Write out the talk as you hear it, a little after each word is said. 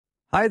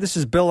Hi, this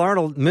is Bill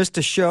Arnold. Missed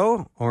a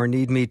show or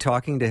need me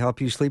talking to help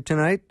you sleep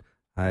tonight?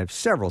 I have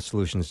several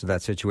solutions to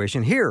that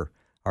situation. Here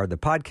are the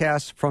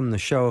podcasts from the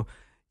show.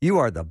 You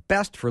are the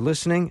best for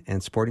listening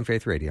and supporting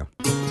Faith Radio.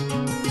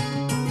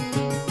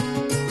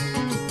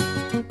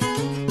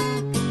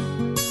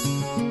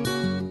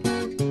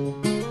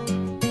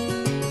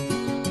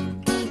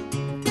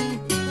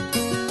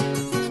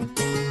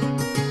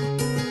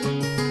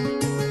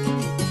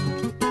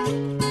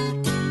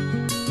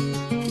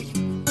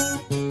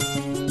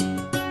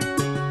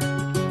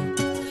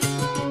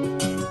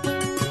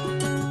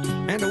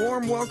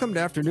 Welcome to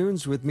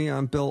Afternoons with me.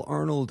 I'm Bill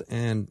Arnold,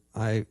 and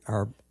I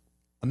are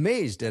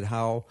amazed at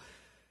how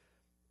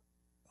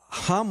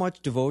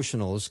much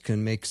devotionals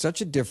can make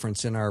such a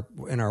difference in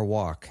our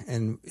walk.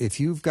 And if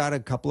you've got a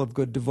couple of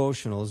good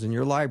devotionals in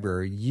your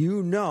library,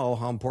 you know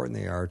how important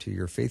they are to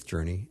your faith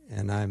journey.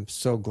 And I'm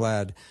so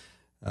glad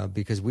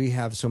because we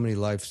have so many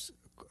life's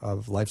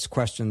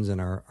questions, and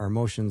our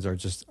emotions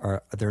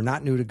they're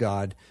not new to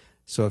God.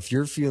 So if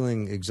you're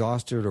feeling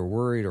exhausted or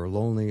worried or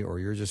lonely, or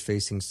you're just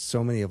facing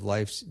so many of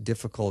life's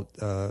difficult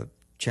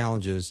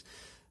challenges,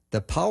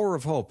 The Power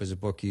of Hope is a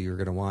book you're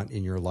going to want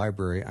in your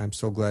library. I'm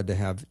so glad to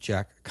have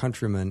Jack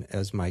Countryman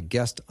as my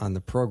guest on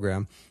the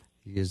program.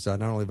 He is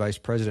not only Vice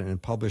President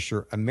and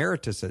Publisher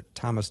Emeritus at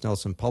Thomas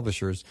Nelson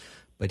Publishers,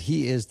 but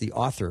he is the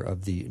author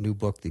of the new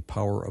book, The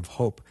Power of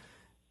Hope.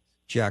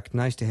 Jack,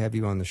 nice to have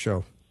you on the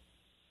show.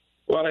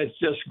 Well, it's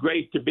just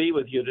great to be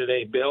with you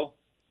today, Bill.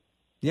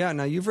 Yeah,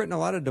 now you've written a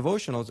lot of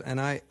devotionals, and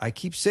I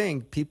keep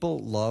saying people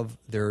love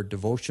their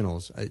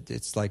devotionals.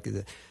 It's like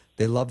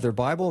they love their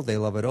Bible, they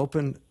love it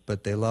open,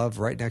 but they love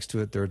right next to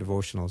it their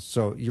devotionals.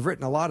 So you've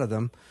written a lot of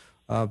them.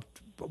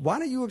 Why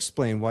don't you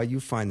explain why you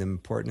find them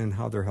important and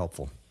how they're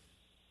helpful?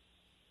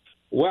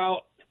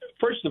 Well,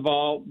 first of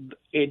all,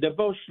 a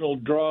devotional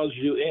draws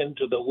you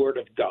into the Word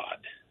of God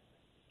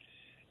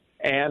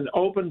and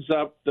opens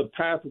up the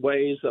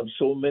pathways of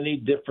so many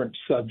different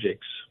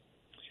subjects.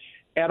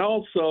 And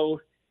also,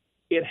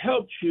 it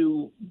helps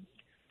you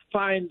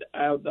find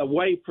a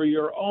way for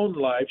your own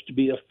life to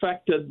be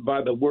affected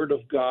by the Word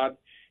of God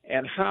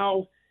and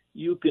how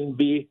you can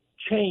be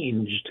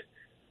changed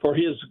for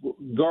His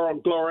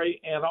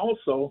glory, and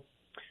also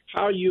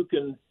how you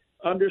can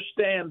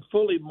understand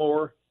fully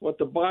more what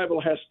the Bible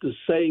has to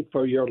say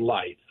for your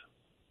life.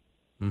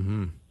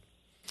 Mm-hmm.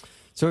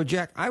 So,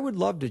 Jack, I would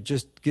love to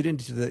just get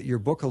into your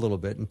book a little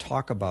bit and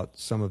talk about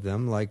some of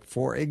them. Like,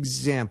 for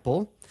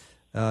example,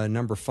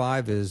 number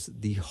 5 is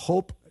The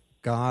Hope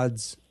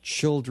God's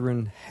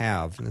Children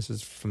Have, and this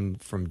is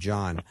from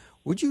John.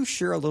 Would you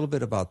share a little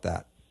bit about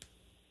that?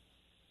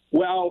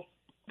 Well,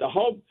 the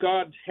hope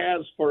God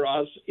has for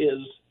us is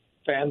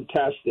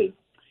fantastic.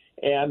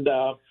 And,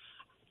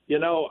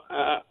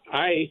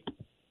 I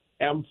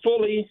am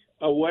fully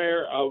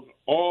aware of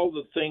all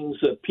the things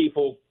that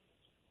people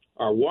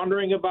are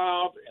wondering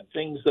about and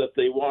things that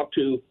they want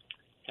to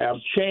have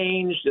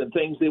changed and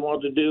things they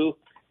want to do.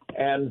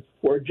 And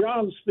where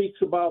John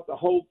speaks about the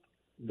hope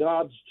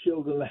God's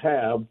children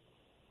have,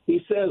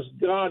 he says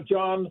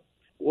John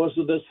was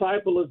a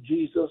disciple of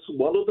Jesus,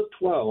 one of the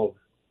 12.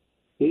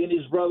 He and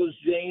his brothers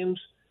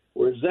James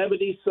were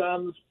Zebedee's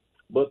sons,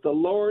 but the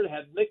Lord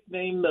had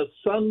nicknamed the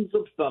sons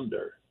of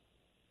thunder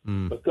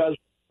because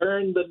they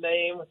earned the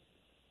name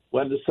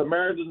when the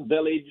Samaritan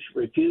village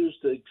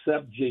refused to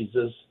accept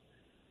Jesus,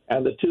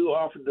 and the two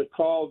offered to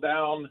call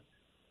down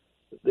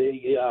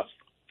the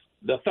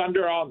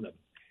thunder on them.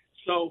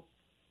 So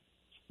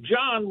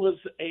John was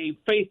a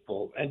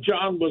faithful, and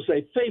John was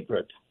a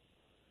favorite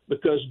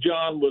because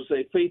John was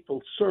a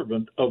faithful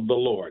servant of the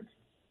Lord.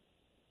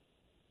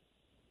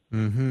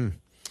 Mm-hmm.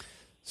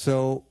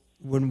 So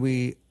when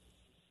we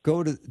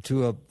go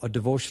to a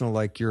devotional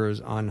like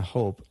yours on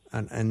hope,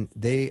 and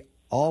they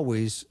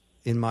always,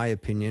 in my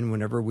opinion,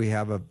 whenever we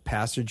have a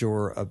passage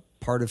or a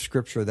part of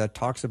Scripture that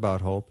talks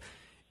about hope,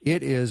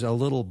 it is a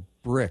little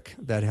brick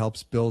that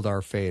helps build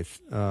our faith.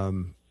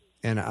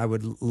 And I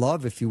would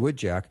love, if you would,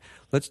 Jack,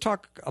 let's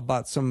talk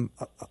about some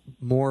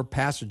more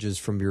passages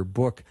from your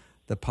book,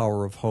 The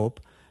Power of Hope.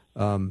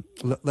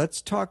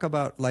 Let's talk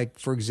about, like,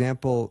 for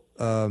example,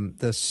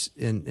 this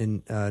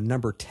in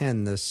number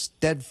 10, the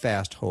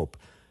steadfast hope,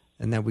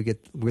 and then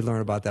we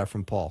learn about that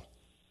from Paul.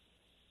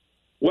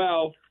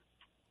 Well,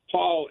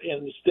 Paul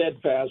in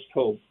steadfast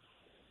hope.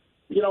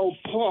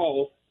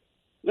 Paul.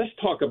 Let's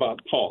talk about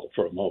Paul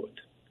for a moment.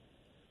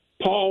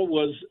 Paul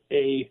was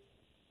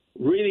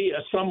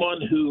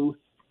someone who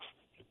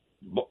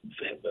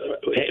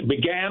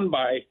began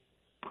by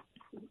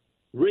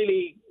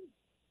really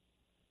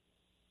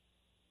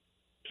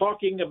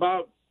talking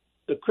about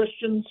the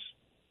Christians,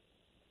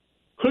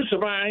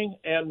 crucifying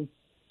and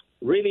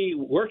really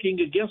working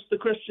against the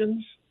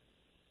Christians,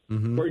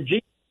 where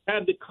Jesus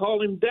had to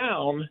call him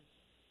down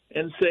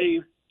and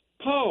say,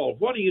 Paul,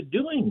 what are you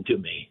doing to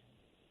me?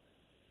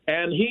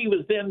 And he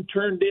was then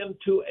turned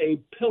into a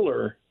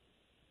pillar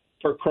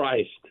for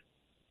Christ.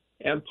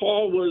 And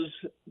Paul was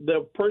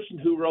the person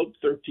who wrote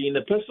 13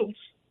 epistles.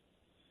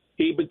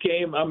 He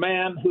became a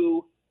man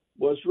who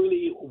was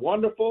really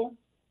wonderful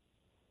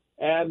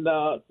And,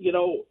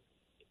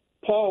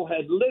 Paul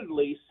had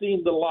literally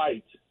seen the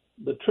light,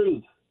 the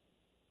truth,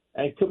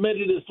 and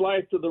committed his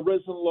life to the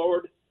risen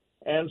Lord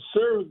and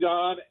served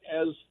God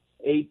as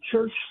a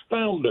church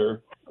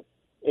founder,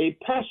 a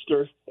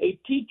pastor, a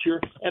teacher,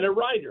 and a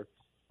writer.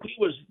 He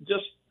was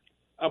just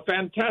a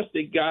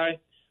fantastic guy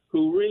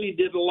who really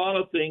did a lot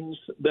of things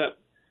that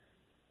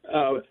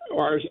are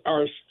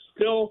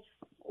still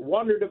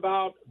wondered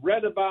about,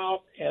 read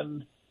about,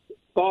 and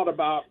thought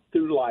about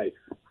through life.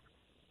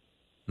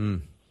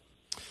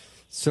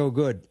 So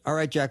good. All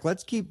right, Jack,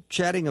 let's keep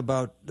chatting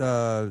about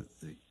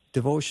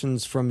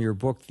devotions from your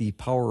book, The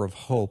Power of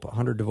Hope,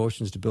 100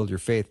 Devotions to Build Your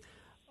Faith.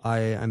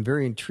 I'm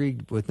very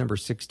intrigued with number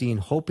 16,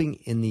 hoping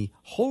in the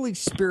Holy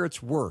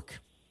Spirit's work.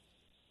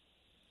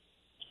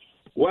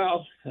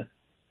 Well,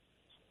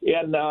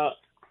 in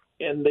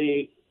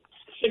the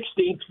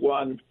 16th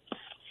one,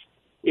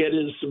 it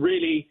is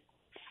really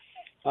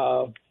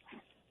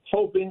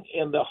hoping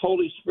in the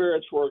Holy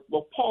Spirit's work.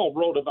 Well, Paul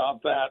wrote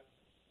about that,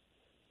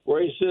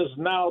 where he says,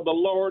 now the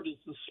Lord is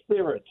the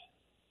Spirit,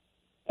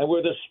 and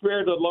where the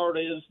Spirit of the Lord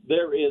is,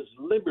 there is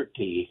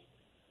liberty.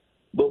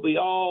 But we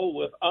all,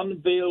 with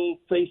unveiled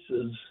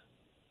faces,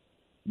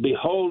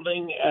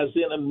 beholding as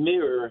in a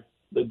mirror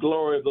the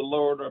glory of the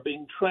Lord, are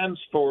being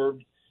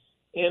transformed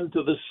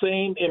into the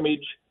same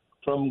image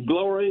from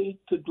glory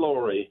to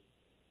glory,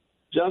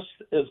 just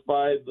as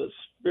by the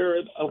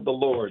Spirit of the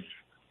Lord.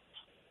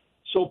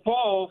 So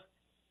Paul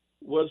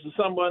was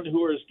someone who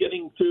was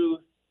getting through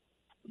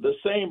the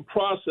same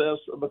process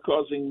of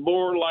becoming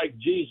more like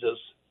Jesus.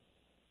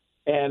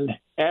 And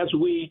as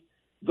we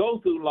go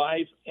through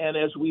life and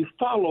as we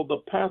follow the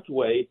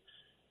pathway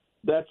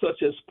that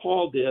such as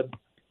Paul did,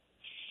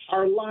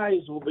 our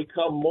lives will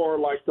become more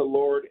like the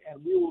Lord,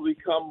 and we will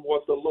become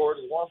what the Lord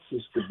wants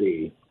us to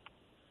be.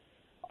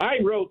 I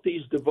wrote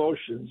these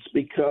devotions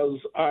because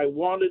I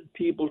wanted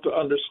people to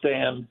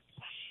understand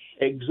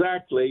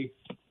exactly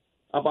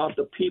about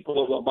the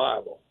people of the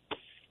Bible.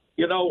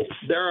 You know,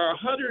 there are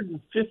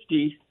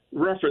 150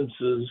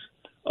 references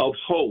of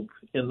hope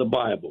in the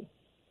Bible.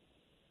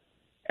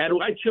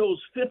 And I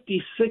chose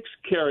 56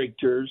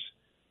 characters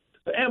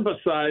to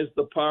emphasize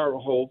the power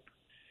of hope,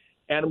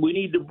 and we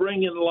need to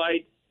bring in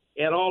light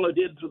and all it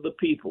did to the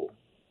people.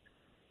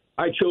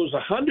 I chose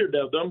 100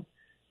 of them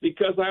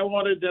because I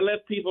wanted to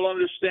let people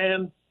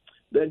understand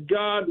that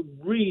God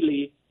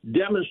really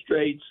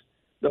demonstrates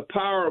the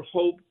power of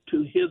hope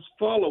to his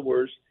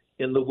followers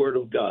in the Word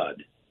of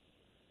God.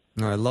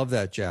 I love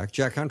that, Jack.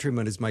 Jack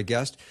Countryman is my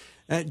guest.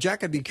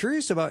 Jack, I'd be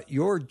curious about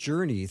your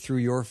journey through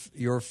your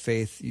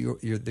faith,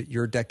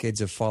 your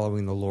decades of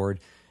following the Lord,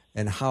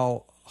 and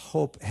how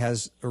hope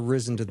has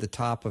arisen to the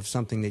top of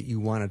something that you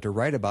wanted to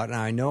write about. And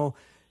I know,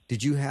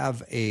 did you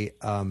have a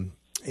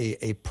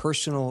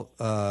personal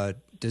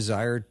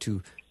desire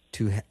to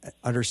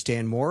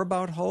understand more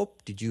about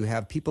hope? Did you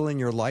have people in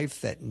your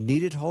life that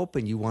needed hope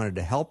and you wanted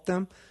to help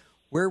them?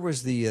 Where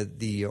was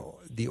the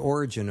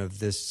origin of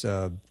this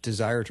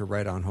desire to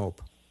write on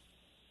hope?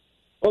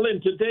 Well,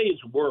 in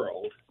today's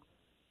world,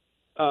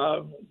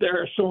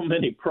 there are so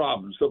many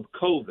problems of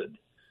COVID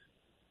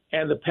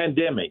and the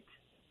pandemic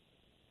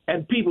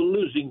and people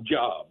losing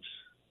jobs.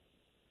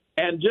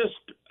 And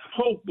just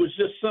hope was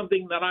just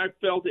something that I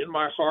felt in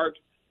my heart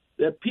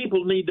that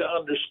people need to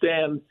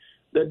understand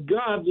that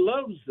God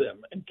loves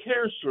them and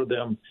cares for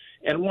them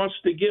and wants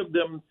to give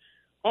them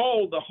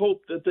all the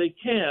hope that they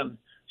can.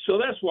 So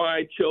that's why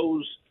I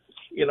chose,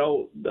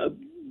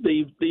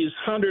 these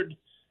 100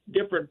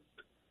 different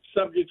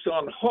subjects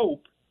on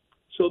hope,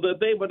 so that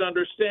they would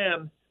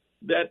understand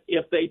that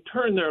if they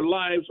turn their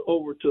lives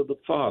over to the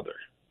Father,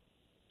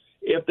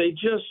 if they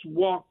just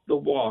walk the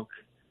walk,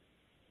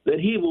 that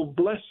he will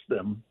bless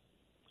them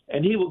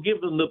and he will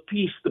give them the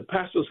peace that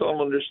passes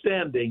all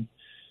understanding,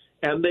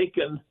 and they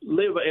can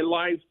live a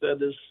life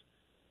that is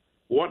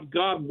what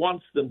God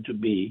wants them to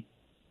be.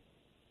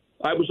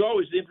 I was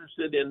always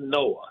interested in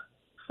Noah.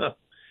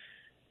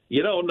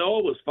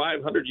 Noah was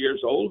 500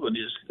 years old when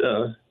his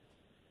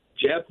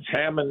Japheth,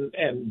 Ham,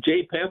 and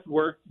Japheth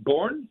were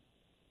born.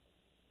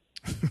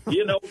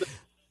 He was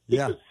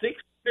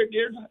 600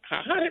 years,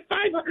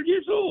 500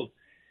 years old,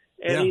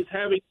 and he's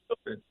having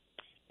children.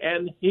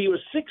 And he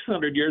was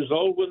 600 years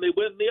old when they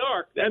went in the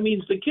ark. That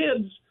means the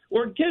kids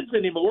weren't kids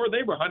anymore.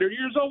 They were 100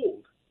 years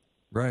old.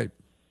 Right.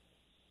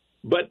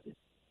 But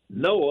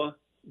Noah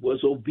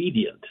was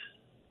obedient.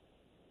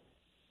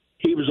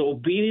 He was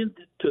obedient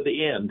to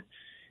the end.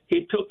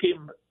 It took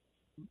him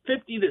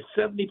 50 to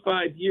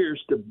 75 years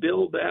to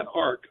build that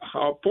ark,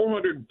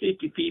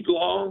 450 feet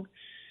long,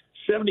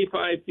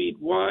 75 feet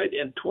wide,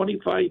 and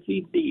 25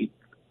 feet deep.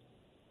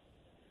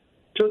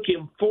 Took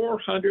him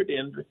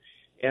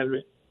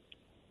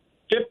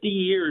 450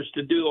 years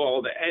to do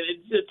all that. And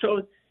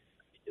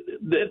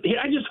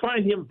I just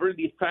find him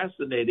really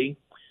fascinating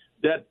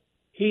that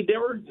he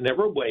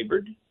never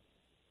wavered.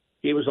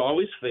 He was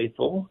always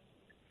faithful,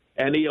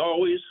 and he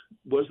always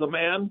was the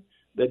man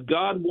that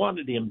God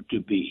wanted him to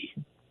be.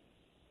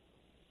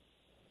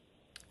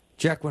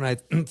 Jack, when I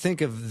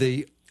think of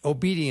the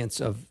obedience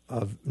of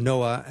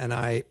Noah, and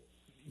I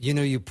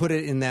You put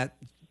it in that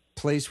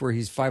place where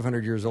he's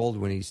 500 years old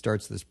when he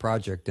starts this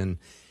project, and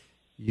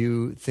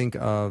you think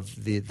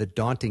of the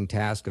daunting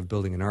task of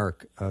building an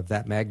ark of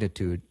that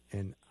magnitude,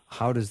 and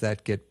how does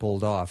that get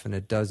pulled off? And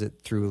it does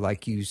it through,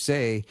 like you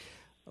say,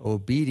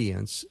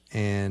 obedience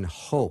and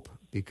hope,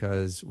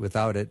 because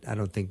without it, I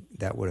don't think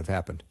that would have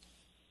happened.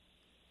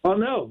 Oh,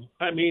 no.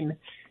 I mean,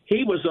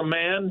 he was a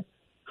man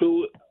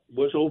who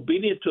was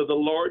obedient to the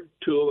Lord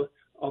to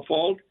a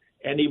fault,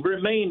 and he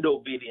remained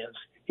obedient.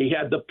 He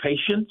had the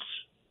patience.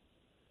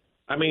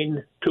 I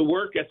mean, to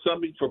work at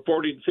something for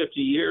 40 to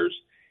 50 years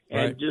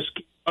and right. just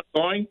keep on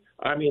going,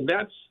 I mean,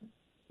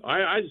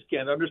 I just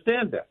can't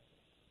understand that.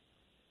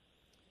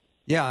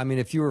 Yeah, I mean,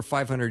 if you were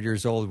 500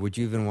 years old, would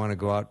you even want to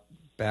go out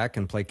back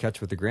and play catch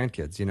with the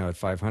grandkids, at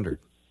 500?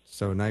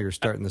 So now you're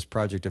starting this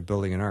project of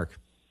building an ark.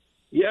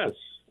 Yes,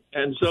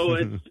 and so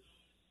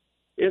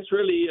it's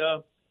really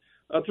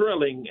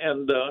thrilling.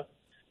 And,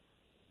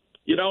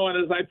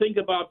 and as I think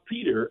about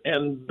Peter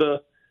and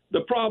the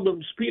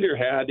problems Peter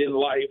had in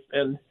life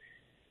and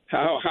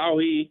how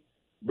he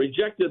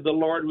rejected the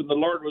Lord when the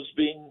Lord was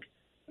being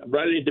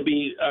ready to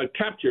be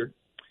captured,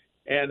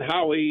 and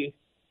how he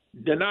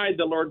denied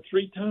the Lord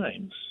 3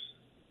 times.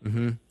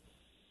 Mm-hmm.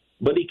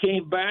 But he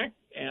came back,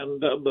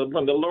 and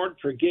when the Lord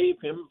forgave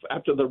him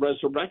after the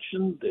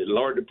resurrection, the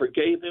Lord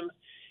forgave him,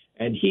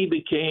 and he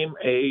became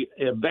a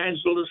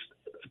evangelist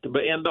to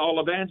end all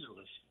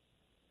evangelists.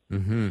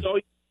 Mm-hmm. So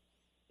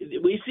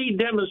we see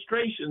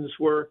demonstrations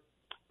where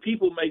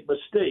people make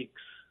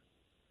mistakes,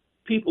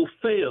 people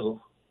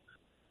fail,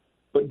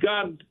 but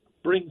God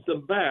brings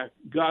them back.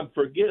 God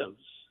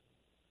forgives,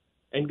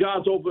 and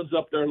God opens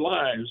up their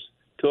lives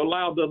to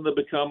allow them to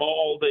become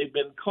all they've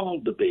been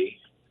called to be.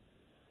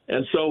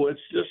 And so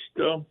it's just,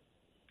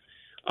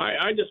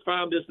 I just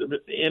found this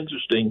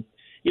interesting.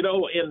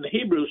 In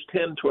Hebrews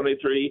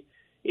 10:23,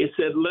 it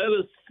said, "Let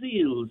us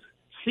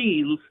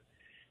seize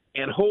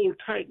and hold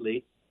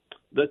tightly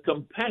the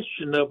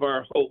compassion of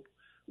our hope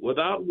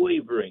without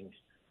wavering.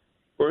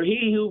 For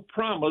he who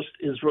promised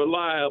is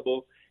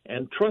reliable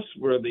and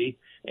trustworthy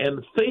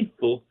and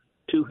faithful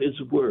to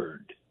his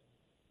word."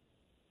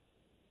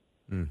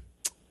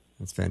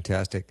 That's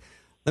fantastic.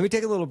 Let me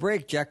take a little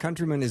break. Jack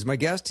Countryman is my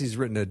guest. He's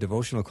written a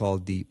devotional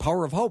called The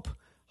Power of Hope,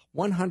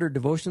 100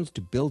 Devotions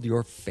to Build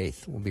Your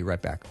Faith. We'll be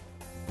right back.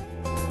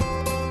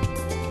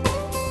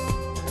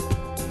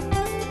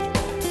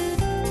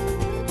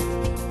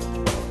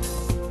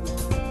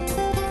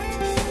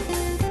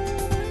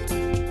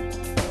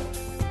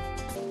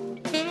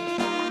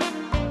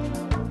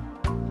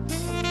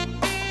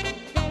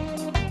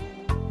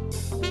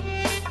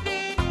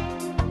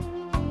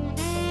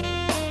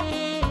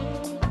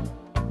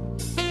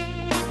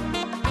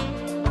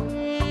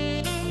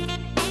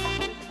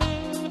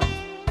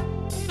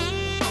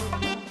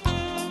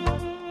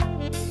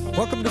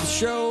 Welcome to the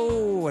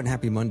show, and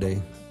happy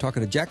Monday.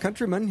 Talking to Jack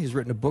Countryman. He's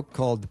written a book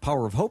called The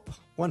Power of Hope,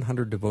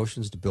 100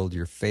 Devotions to Build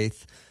Your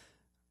Faith.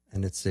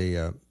 And it's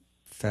a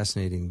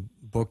fascinating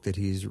book that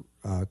he's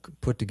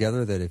put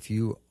together, that if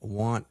you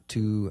want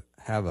to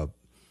have a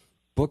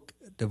book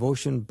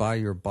devotion by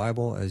your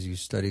Bible as you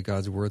study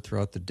God's Word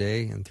throughout the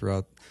day and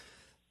throughout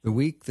the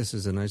week, this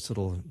is a nice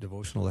little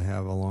devotional to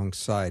have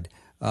alongside.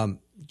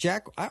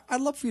 Jack,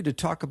 I'd love for you to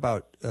talk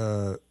about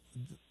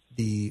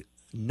the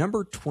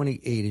number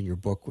 28 in your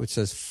book, which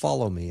says,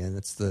 "Follow me," and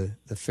it's the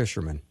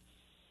fisherman.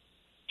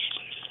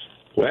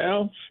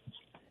 Well,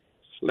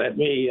 let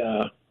me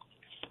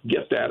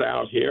get that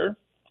out here.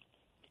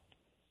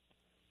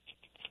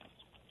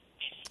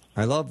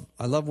 I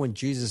love when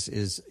Jesus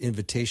is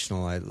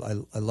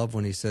invitational. I love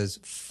when he says,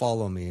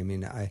 "Follow me." I mean,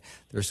 there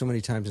are so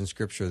many times in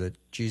Scripture that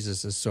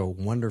Jesus is so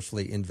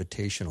wonderfully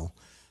invitational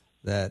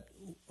that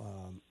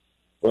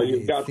well,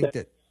 you've got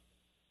that.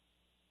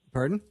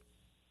 Pardon?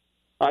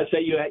 I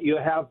say you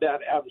have that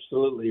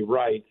absolutely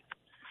right.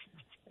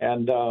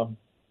 And,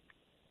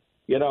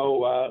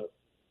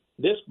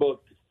 this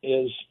book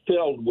is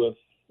filled with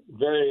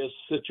various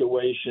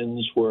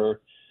situations where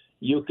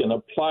you can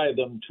apply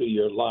them to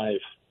your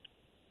life.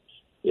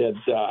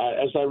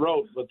 As I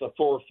wrote with the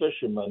 4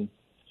 fishermen,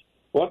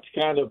 what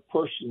kind of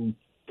person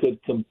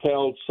could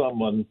compel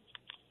someone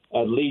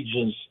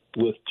allegiance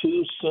with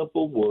 2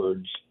 simple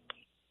words?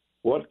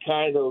 What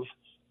kind of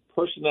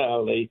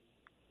personality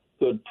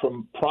could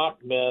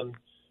prompt men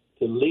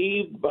to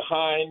leave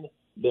behind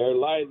their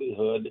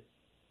livelihood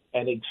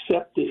and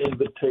accept the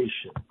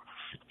invitation?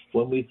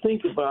 When we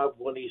think about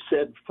when he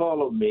said,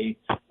 "Follow me,"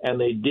 and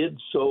they did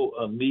so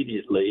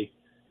immediately,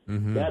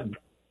 that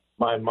blew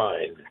my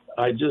mind.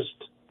 I just,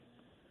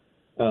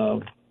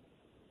 they've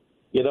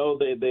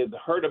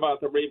heard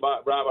about the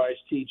rabbi's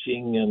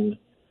teaching,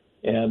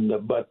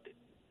 but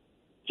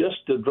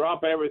just to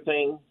drop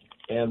everything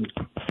and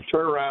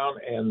turn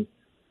around and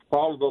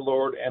follow the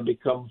Lord and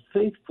become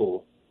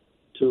faithful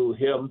to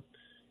him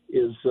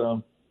is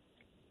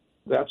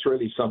that's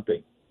really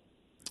something.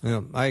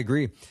 Yeah, I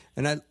agree.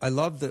 And I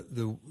love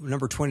the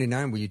number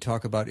 29 where you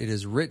talk about it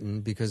is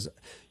written, because,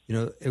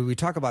 we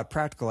talk about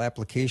practical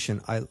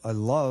application. I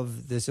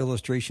love this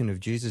illustration of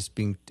Jesus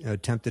being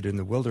tempted in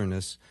the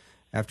wilderness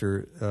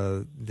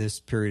after this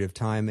period of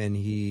time, and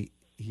he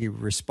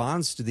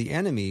responds to the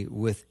enemy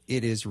with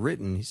 "it is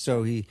written."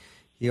 So he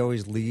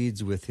always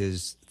leads with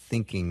his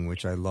thinking,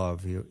 which I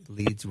love. He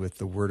leads with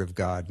the Word of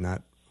God,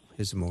 not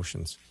his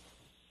emotions.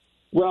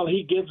 Well,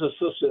 he gives us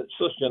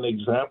such an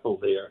example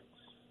there.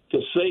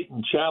 Because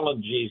Satan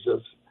challenged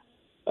Jesus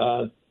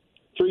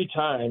 3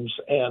 times,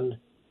 and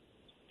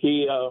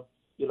he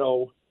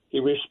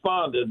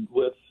responded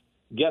with,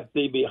 "Get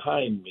thee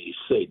behind me,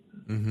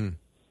 Satan." Mm-hmm.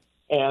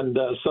 And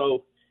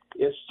so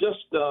it's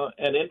just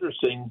an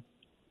interesting,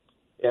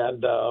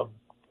 and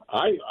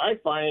I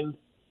find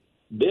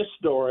this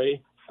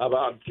story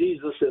about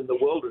Jesus in the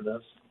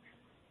wilderness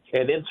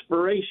an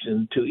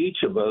inspiration to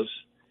each of us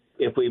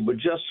if we would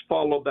just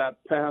follow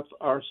that path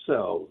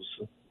ourselves.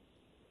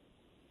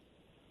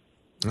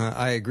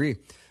 I agree.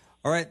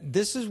 All right,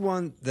 this is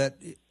one that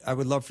I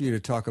would love for you to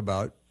talk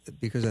about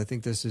because I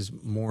think this is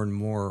more and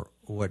more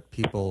what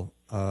people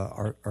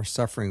are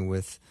suffering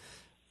with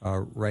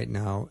right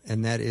now,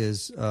 and that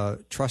is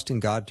trusting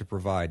God to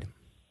provide.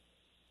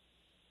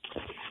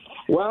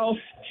 Well,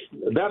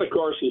 that, of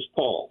course, is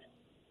Paul.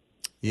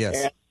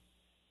 Yes. And,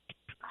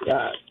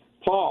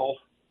 Paul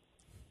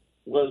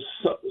was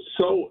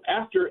so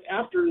after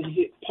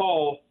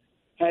Paul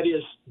had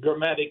his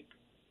dramatic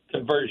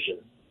conversion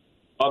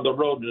on the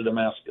road to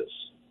Damascus,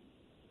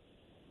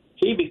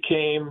 he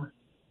became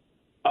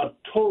a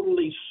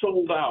totally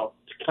sold out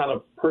kind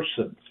of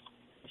person.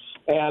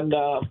 And,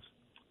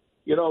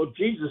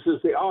 Jesus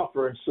is the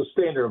author and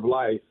sustainer of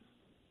life.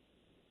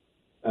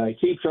 He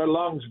keeps our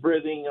lungs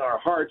breathing, our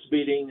hearts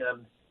beating,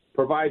 and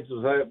provides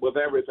us with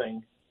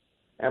everything.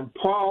 And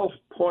Paul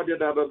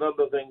pointed out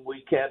another thing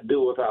we can't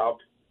do without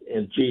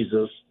in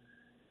Jesus.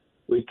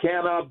 We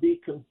cannot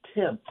be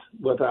content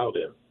without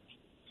him.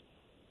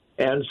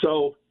 And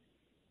so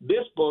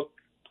this book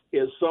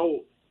is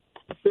so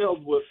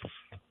filled with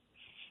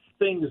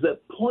things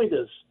that point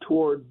us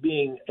toward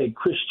being a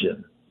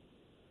Christian,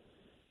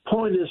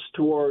 point us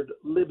toward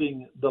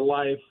living the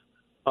life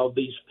of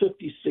these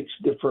 56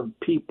 different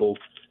people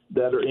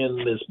that are in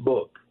this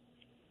book,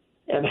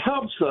 and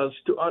helps us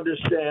to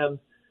understand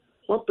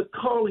what the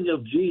calling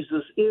of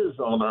Jesus is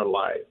on our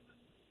life.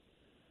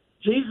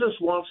 Jesus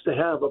wants to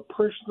have a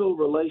personal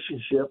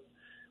relationship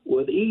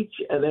with each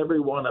and every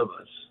one of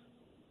us.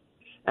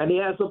 And he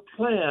has a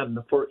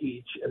plan for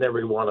each and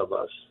every one of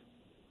us.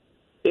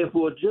 If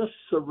we'll just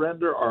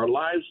surrender our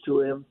lives to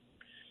him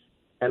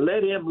and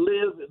let him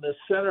live in the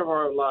center of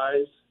our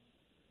lives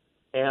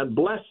and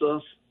bless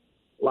us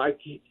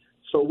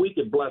so we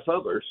can bless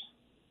others.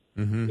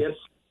 Mm-hmm. It's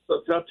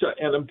such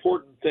an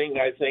important thing,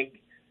 I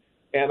think.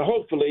 And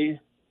hopefully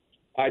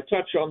I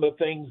touch on the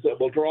things that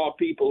will draw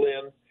people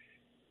in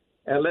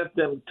and let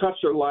them touch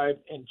their life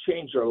and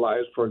change their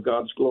lives for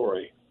God's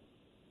glory.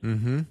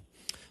 Mm-hmm.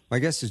 My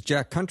guest is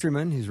Jack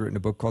Countryman. He's written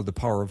a book called The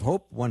Power of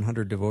Hope,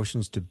 100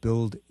 Devotions to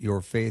Build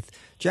Your Faith.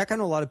 Jack, I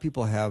know a lot of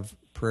people have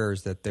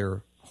prayers that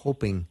they're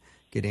hoping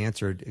get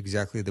answered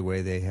exactly the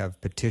way they have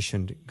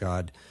petitioned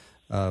God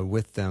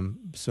with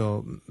them.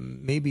 So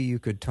maybe you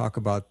could talk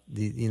about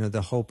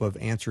the hope of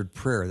answered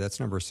prayer. That's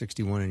number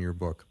 61 in your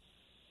book.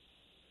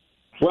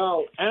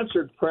 Well,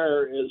 answered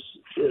prayer is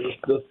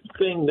the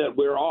thing that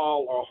we're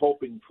all are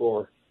hoping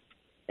for.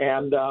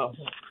 And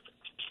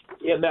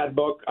in that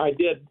book, I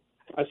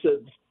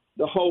said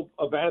the hope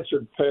of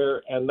answered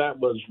prayer, and that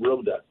was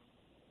Rhoda.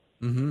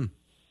 Mm-hmm.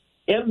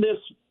 In this,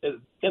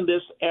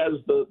 as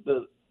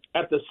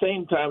at the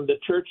same time, the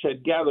church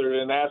had gathered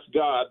and asked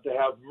God to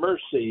have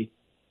mercy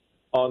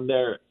on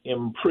their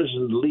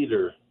imprisoned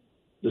leader.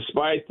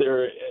 Despite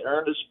their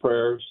earnest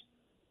prayers,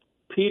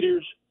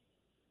 Peter's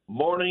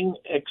morning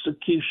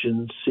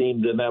execution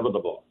seemed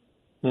inevitable.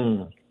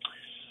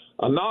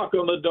 A knock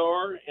on the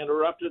door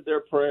interrupted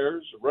their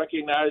prayers.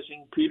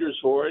 Recognizing Peter's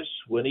voice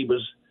when he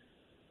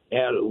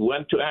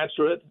went to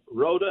answer it,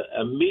 Rhoda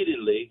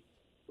immediately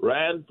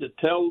ran to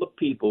tell the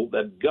people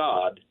that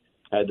God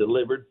had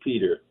delivered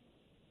Peter.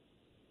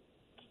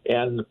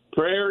 And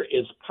prayer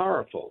is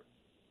powerful.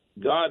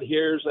 God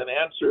hears and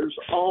answers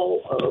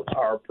all of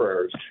our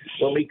prayers.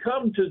 When we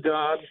come to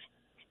God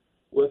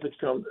with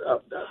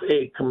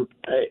a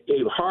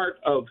heart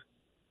of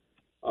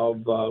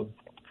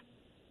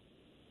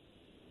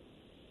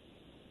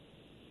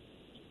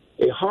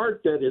a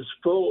heart that is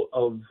full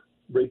of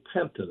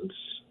repentance,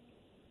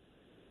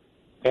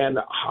 and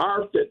a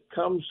heart that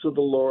comes to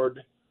the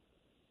Lord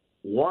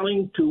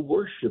wanting to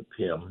worship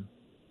him,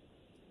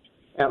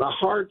 and a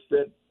heart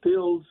that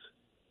feels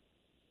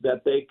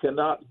that they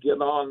cannot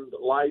get on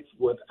life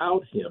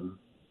without him,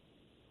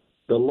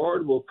 the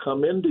Lord will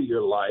come into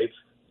your life,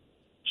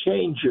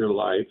 change your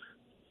life,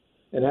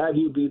 and have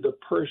you be the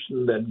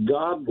person that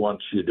God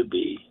wants you to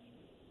be.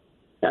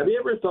 Have you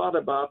ever thought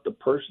about the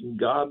person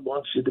God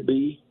wants you to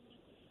be?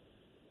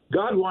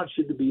 God wants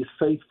you to be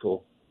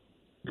faithful.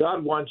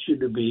 God wants you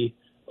to be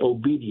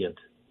obedient.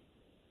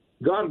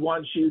 God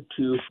wants you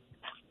to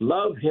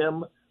love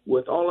him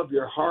with all of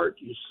your heart,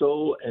 your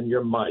soul, and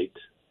your might.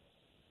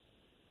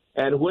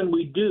 And when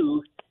we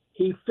do,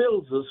 he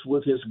fills us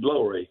with his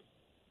glory.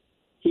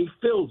 He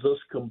fills us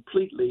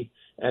completely,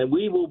 and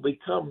we will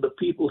become the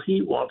people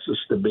he wants us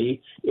to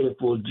be if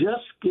we'll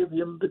just give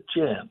him the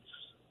chance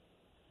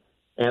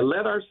and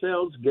let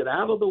ourselves get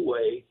out of the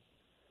way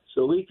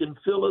so he can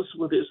fill us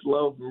with his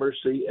love,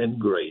 mercy, and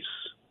grace.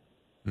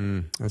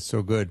 That's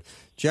so good.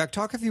 Jack,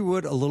 talk, if you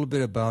would, a little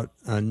bit about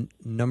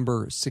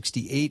number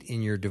 68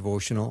 in your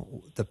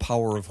devotional, The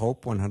Power of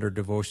Hope, 100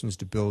 Devotions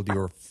to Build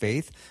Your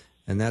Faith.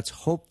 And that's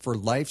hope for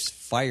life's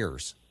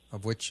fires,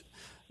 of which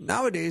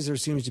nowadays there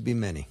seems to be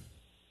many.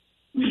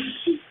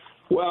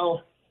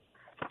 Well,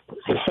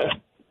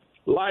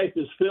 life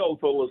is filled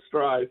full of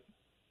strife.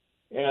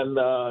 And,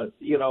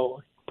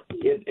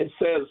 it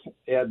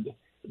says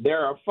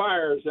there are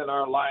fires in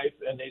our life.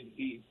 And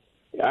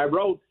I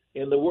wrote,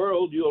 in the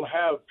world you'll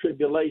have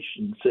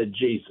tribulation, said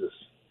Jesus.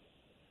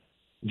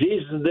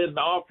 Jesus didn't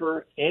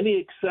offer any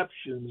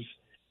exceptions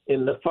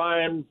in the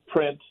fine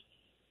print.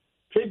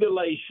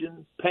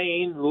 Tribulation,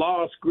 pain,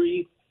 loss,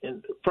 grief,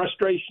 and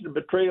frustration,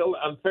 betrayal,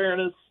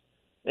 unfairness,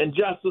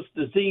 injustice,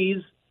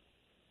 disease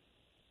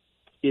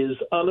is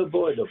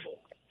unavoidable.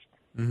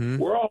 Mm-hmm.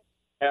 We all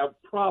have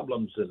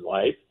problems in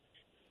life,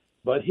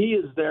 but he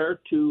is there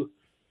to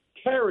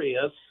carry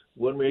us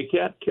when we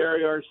can't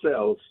carry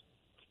ourselves.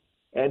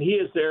 And he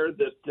is there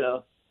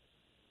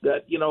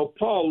that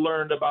Paul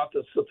learned about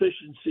the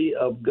sufficiency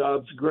of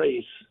God's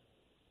grace.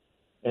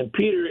 And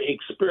Peter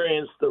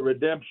experienced the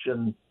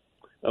redemption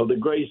of the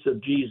grace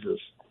of Jesus.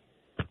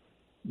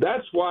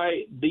 That's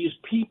why these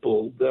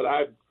people that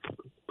I've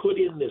put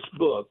in this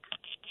book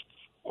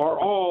are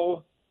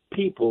all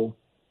people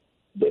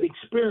that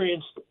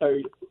experienced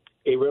a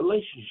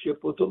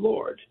relationship with the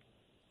Lord.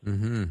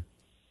 Mm-hmm.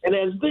 And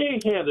as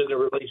they had a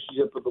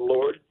relationship with the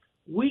Lord,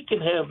 we can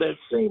have that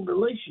same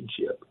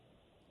relationship.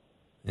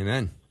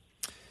 Amen.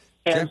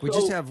 And Jack, we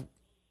just have...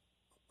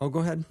 Oh, go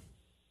ahead.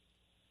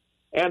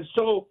 And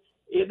so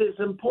it is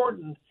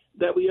important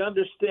that we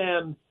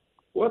understand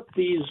what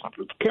these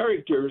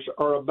characters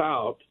are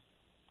about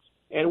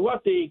and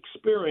what they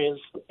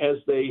experienced as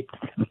they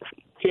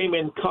came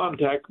in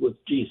contact with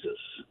Jesus.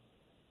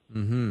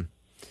 Mm-hmm.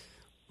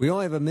 We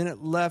only have a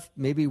minute left.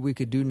 Maybe we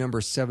could do number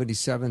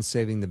 77,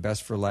 saving the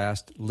best for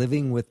last,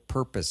 living with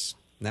purpose.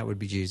 And that would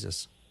be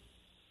Jesus.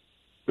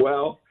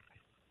 Well,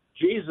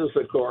 Jesus,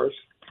 of course,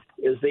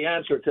 is the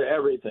answer to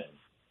everything.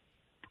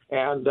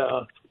 And,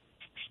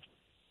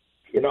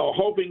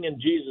 hoping in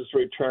Jesus'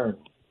 return.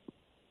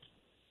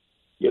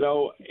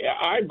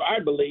 I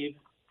believe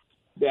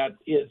that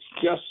it's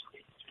just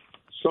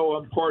so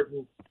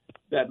important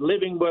that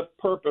living with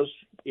purpose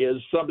is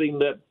something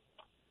that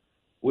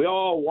we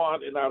all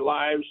want in our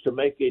lives to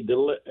make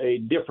a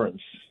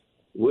difference.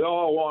 We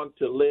all want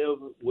to live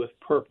with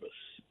purpose.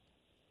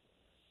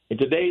 In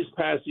today's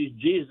passage,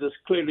 Jesus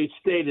clearly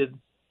stated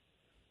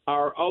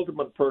our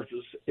ultimate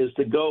purpose is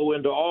to go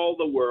into all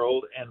the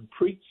world and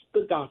preach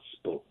the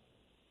gospel.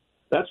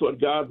 That's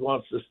what God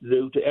wants us to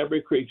do to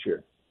every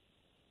creature.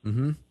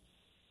 Mm-hmm.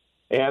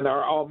 And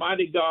our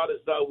Almighty God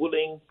is not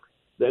willing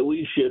that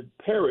we should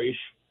perish,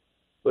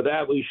 but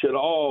that we should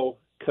all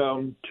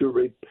come to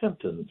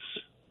repentance.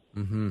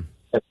 Mm-hmm.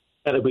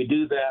 And if we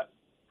do that,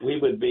 we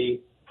would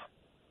be,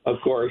 of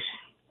course,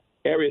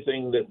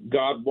 everything that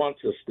God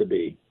wants us to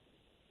be.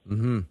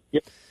 Mm-hmm.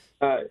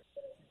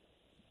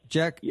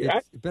 Jack,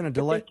 it's been a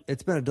delight.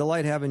 It's been a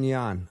delight having you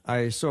on.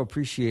 I so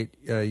appreciate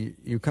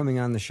you coming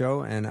on the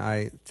show, and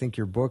I think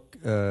your book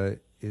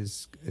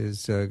is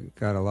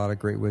got a lot of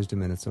great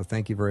wisdom in it. So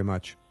thank you very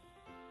much.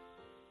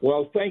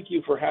 Well, thank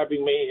you for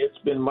having me. It's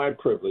been my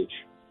privilege.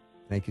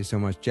 Thank you so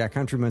much. Jack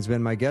Countryman's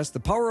been my guest. The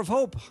Power of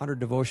Hope, 100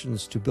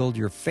 Devotions to Build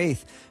Your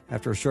Faith.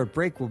 After a short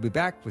break, we'll be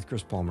back with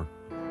Chris Palmer.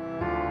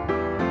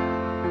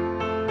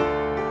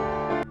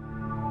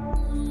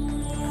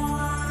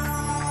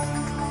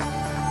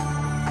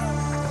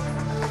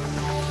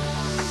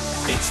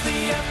 It's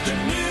the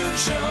afternoon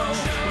show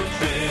with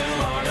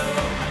Bill Arno.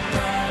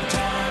 Prime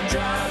time,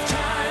 drive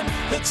time.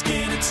 Let's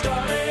get it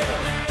started.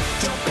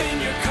 Jump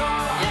in your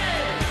car.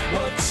 Yeah.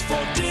 What's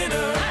for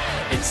dinner?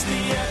 Hey. It's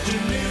the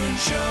afternoon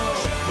show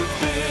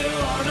with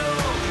Bill Arno.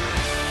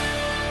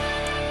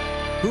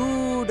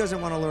 Who doesn't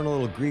want to learn a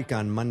little Greek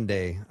on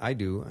Monday? I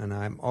do, and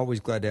I'm always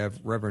glad to have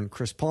Reverend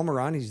Chris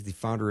Palmer on. He's the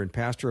founder and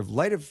pastor of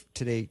Light of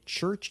Today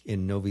Church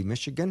in Novi,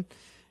 Michigan,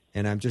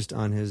 and I'm just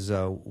on his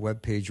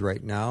webpage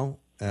right now.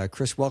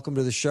 Chris, welcome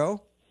to the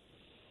show.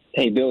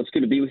 Hey, Bill, it's good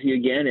to be with you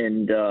again.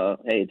 And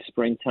hey, it's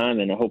springtime,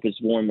 and I hope it's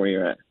warm where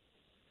you're at.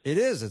 It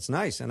is. It's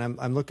nice. And I'm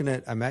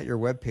at your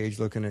webpage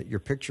looking at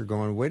your picture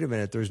going, wait a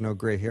minute, there's no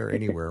gray hair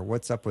anywhere.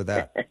 What's up with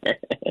that?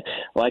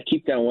 Well, I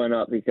keep that one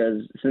up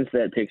because since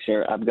that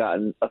picture, I've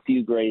gotten a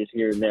few grays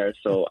here and there.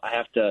 So I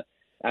have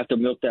to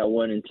milk that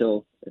one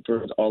until it's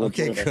all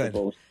okay, good.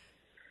 Good.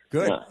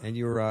 Good. Yeah. And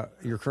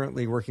you're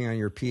currently working on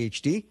your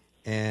PhD.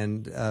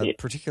 And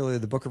particularly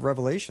the Book of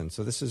Revelation.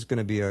 So this is going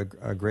to be a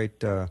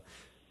great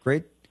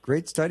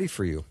study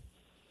for you.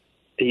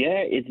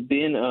 Yeah, it's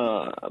been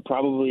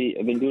probably,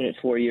 I've been doing it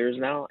 4 years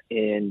now,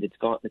 and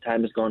the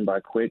time has gone by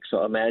quick.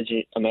 So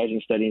imagine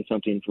studying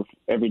something for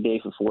every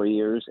day for 4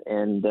 years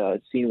and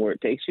seeing where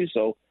it takes you.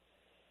 So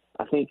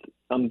I think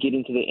I'm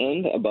getting to the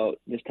end. About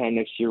this time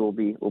next year, we'll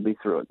be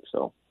through it.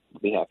 So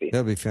I'll be happy.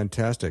 That'll be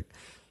fantastic.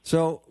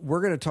 So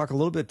we're going to talk a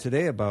little bit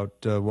today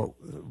about what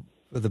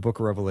the Book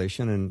of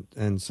Revelation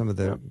and some of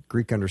the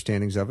Greek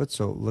understandings of it.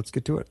 So let's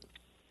get to it.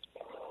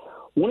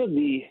 One of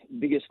the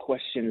biggest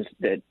questions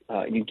that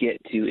you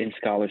get to in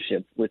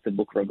scholarship with the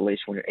Book of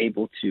Revelation, when you're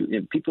able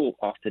to, people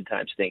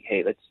oftentimes think,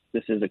 "Hey,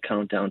 this is a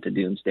countdown to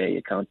doomsday,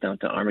 a countdown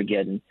to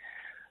Armageddon,"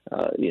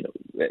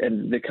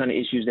 and the kind of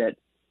issues that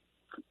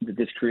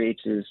this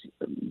creates is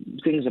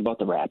things about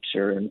the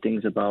rapture and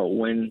things about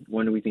when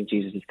do we think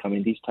Jesus is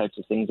coming, these types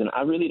of things. And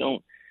I really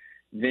don't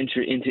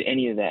venture into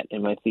any of that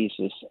in my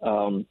thesis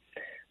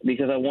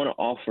because I want to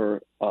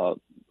offer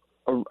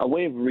a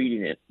way of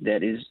reading it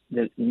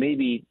that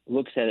maybe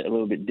looks at it a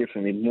little bit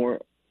differently, more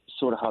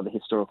sort of how the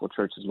historical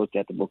church has looked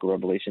at the Book of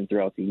Revelation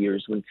throughout the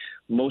years, when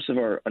most of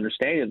our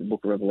understanding of the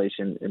Book of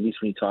Revelation, at least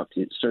when you talk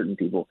to certain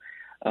people,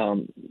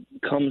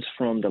 comes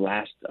from the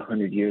last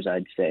 100 years,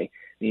 I'd say.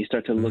 And you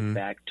start to look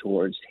back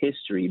towards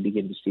history, you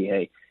begin to see,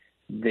 hey,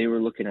 they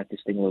were looking at this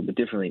thing a little bit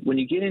differently. When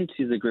you get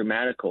into the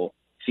grammatical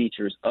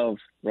features of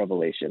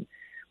Revelation,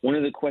 one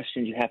of the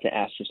questions you have to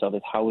ask yourself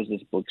is, how is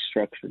this book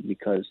structured?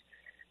 Because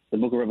the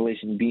Book of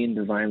Revelation, being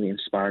divinely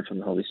inspired from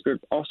the Holy Spirit,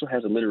 also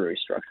has a literary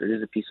structure. It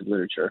is a piece of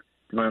literature,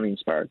 divinely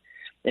inspired.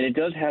 And it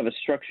does have a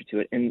structure to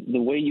it. And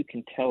the way you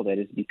can tell that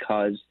is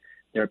because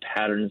there are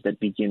patterns that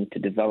begin to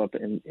develop.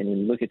 And you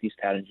look at these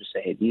patterns and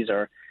say, hey, these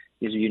are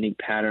unique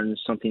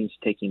patterns, something's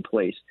taking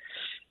place.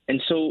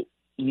 And so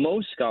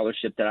most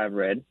scholarship that I've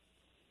read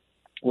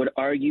would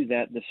argue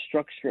that the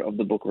structure of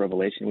the Book of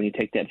Revelation, when you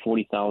take that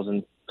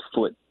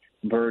 40,000-foot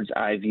bird's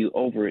eye view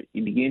over it,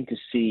 you begin to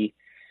see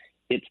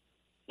it's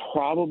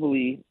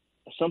probably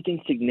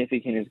something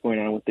significant is going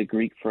on with the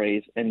Greek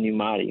phrase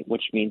pneumati,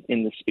 which means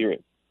in the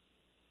spirit.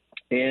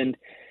 And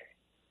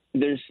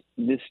there's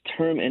this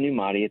term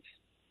pneumati, it's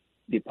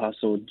the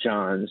Apostle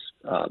John's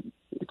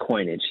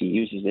coinage. He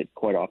uses it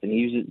quite often. He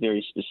uses it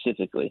very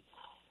specifically.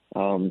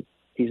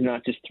 He's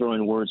not just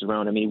throwing words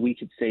around. I mean, we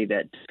could say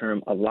that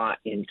term a lot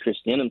in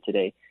Christendom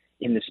today,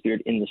 in the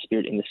spirit, in the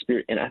spirit, in the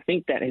spirit. And I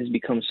think that has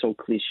become so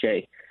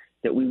cliche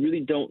that we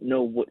really don't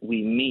know what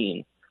we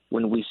mean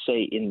when we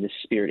say in the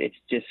spirit. It's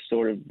just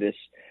sort of this,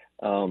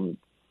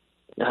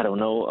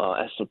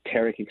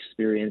 esoteric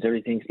experience.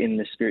 Everything's in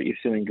the spirit. You're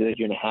feeling good.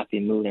 You're in a happy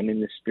mood. I'm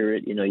in the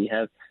spirit. You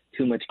have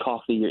too much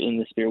coffee. You're in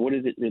the spirit. What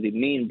does it really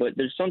mean? But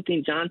there's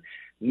something John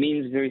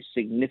means very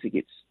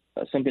significant,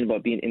 something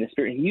about being in the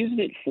spirit. He uses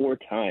it 4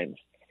 times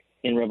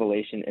in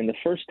Revelation. And the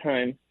first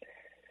time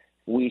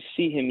we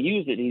see him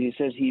use it, he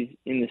says he's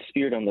in the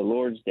spirit on the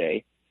Lord's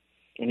day.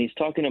 And he's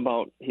talking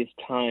about his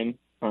time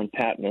on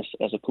Patmos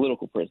as a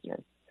political prisoner.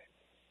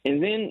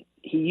 And then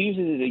he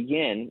uses it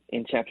again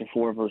in chapter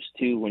 4, verse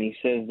 2, when he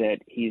says that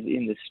he's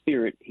in the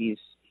spirit. He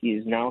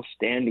is now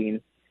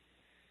standing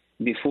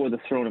before the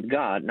throne of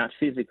God, not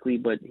physically,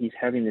 but he's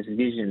having this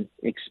vision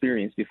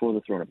experience before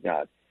the throne of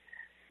God.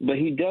 But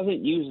he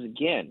doesn't use it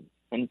again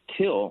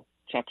until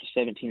chapter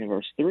 17 and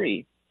verse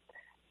 3,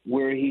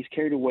 where he's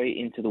carried away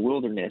into the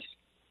wilderness,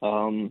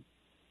 and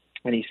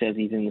he says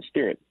he's in the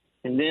spirit.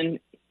 And then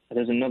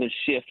there's another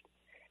shift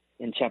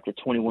in chapter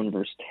 21,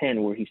 verse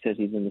 10, where he says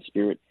he's in the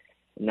spirit.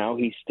 Now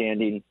he's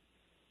standing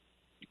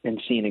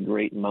and seeing a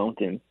great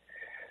mountain.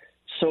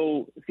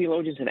 So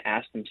theologians have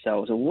asked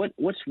themselves,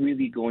 what's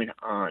really going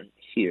on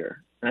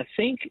here? And I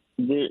think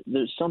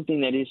there's something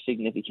that is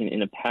significant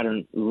in a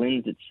pattern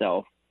lends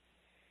itself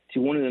to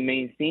one of the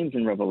main themes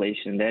in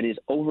Revelation, that is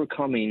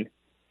overcoming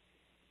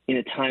in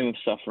a time of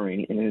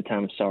suffering and in a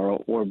time of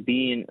sorrow, or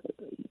being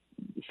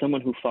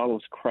someone who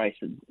follows Christ.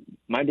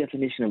 My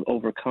definition of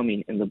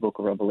overcoming in the Book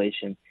of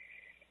Revelation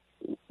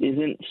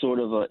isn't sort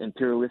of an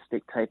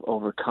imperialistic type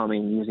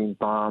overcoming using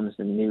bombs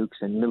and nukes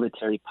and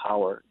military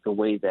power the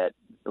way that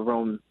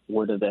Rome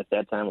would have at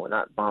that time, or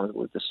not bombs,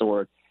 with the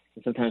sword.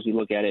 And sometimes we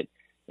look at it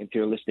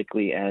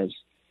imperialistically as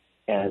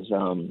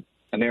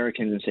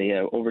Americans and say,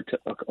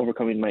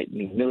 overcoming might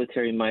mean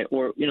military might,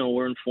 or,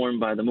 we're informed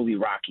by the movie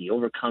Rocky.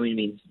 Overcoming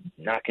means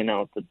knocking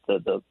out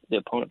the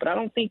opponent. But I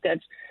don't think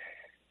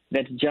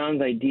that's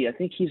John's idea. I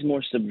think he's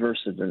more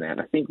subversive than that.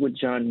 I think what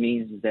John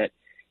means is that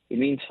it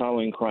means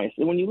following Christ.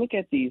 And when you look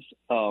at these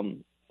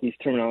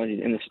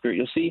terminologies in the spirit,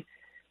 you'll see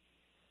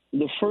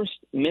the first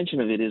mention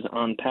of it is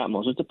on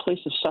Patmos. It's a place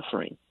of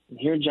suffering. And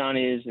here John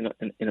is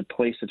in a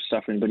place of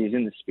suffering, but he's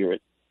in the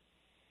spirit.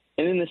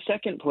 And in the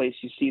second place,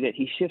 you see that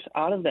he shifts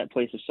out of that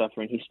place of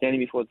suffering. He's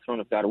standing before the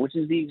throne of God, which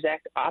is the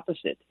exact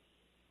opposite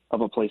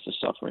of a place of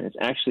suffering. It's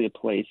actually a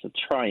place of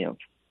triumph,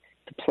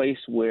 the place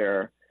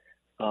where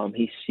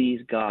he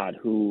sees God,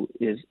 who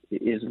is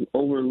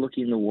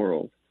overlooking the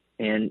world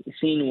and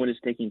seeing what is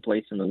taking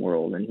place in the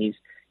world. And he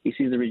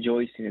sees the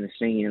rejoicing and the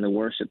singing and the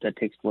worship that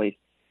takes place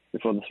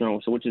before the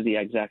throne, so which is the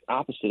exact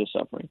opposite of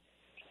suffering.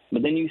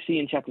 But then you see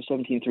in chapter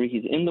 17:3,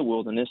 he's in the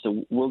wilderness.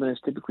 The wilderness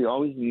typically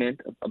always meant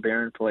a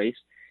barren place.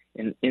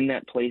 And in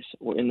that place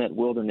or in that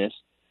wilderness,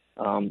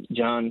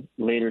 John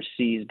later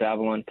sees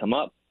Babylon come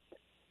up,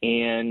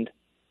 and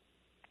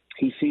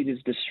he sees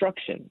its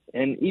destruction.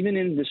 And even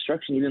in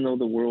destruction, even though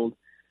the world,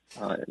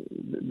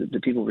 the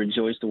people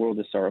rejoice, the world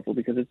is sorrowful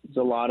because it's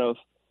a lot of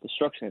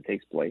destruction that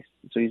takes place.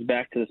 So he's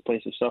back to this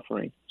place of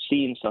suffering,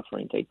 seeing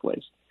suffering take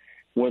place,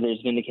 whether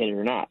it's vindicated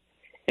or not.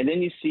 And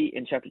then you see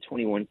in chapter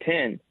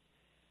 21:10,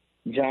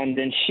 John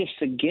then shifts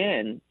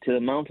again to the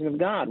mountain of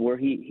God, where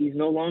he's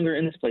no longer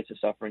in this place of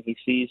suffering. He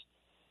sees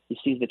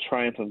the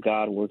triumph of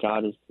God, where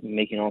God is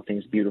making all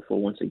things beautiful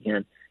once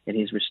again, and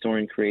he's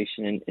restoring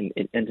creation, and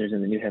it enters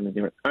in the new heaven and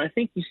new earth. I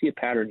think you see a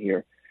pattern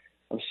here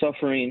of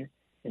suffering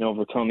and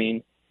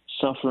overcoming,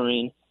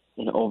 suffering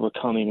and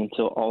overcoming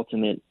until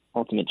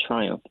ultimate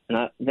triumph.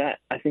 And that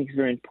I think is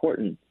very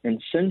important and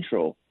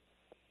central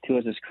to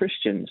us as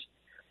Christians,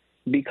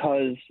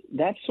 because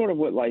that's sort of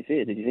what life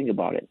is, if you think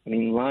about it. I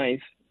mean,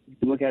 life, you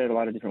can look at it a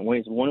lot of different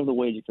ways. One of the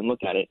ways you can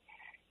look at it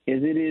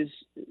is,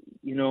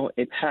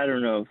 a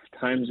pattern of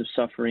times of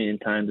suffering and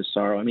times of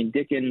sorrow. I mean,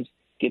 Dickens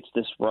gets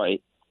this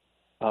right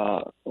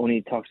when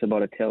he talks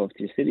about A Tale of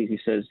Two Cities. He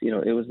says,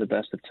 it was the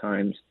best of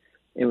times,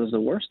 it was the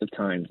worst of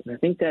times. And I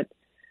think that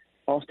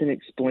often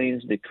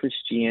explains the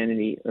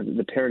Christianity, or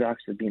the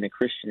paradox of being a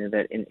Christian, is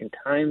that in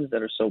times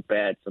that are so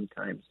bad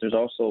sometimes, there's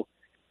also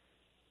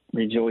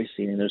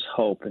rejoicing and there's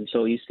hope. And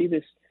so you see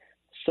this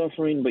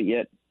suffering, but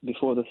yet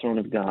before the throne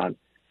of God,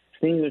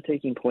 things are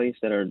taking place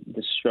that are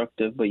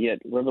destructive, but yet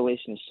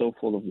Revelation is so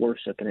full of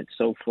worship, and it's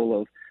so full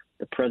of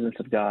the presence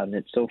of God, and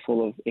it's so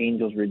full of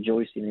angels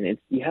rejoicing. And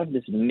you have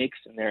this mix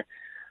in there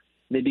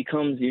that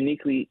becomes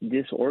uniquely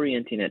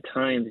disorienting at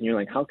times, and you're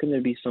like, how can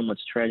there be so much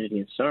tragedy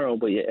and sorrow,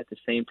 but yet at the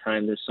same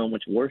time there's so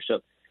much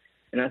worship?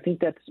 And I think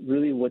that's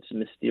really what's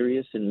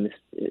mysterious and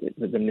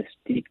the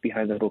mystique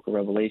behind the book of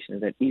Revelation,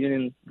 is that even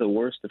in the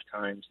worst of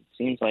times, it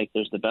seems like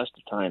there's the best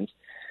of times.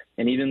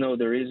 And even though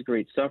there is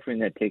great suffering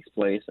that takes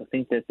place, I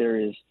think that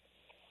there's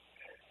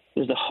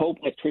a hope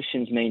that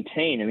Christians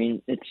maintain. I mean,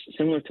 it's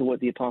similar to what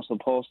the Apostle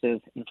Paul says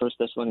in 1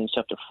 Thessalonians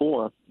chapter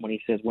 4, when he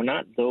says, we're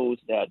not those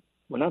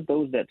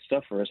that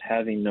suffer as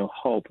having no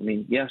hope. I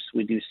mean, yes,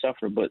 we do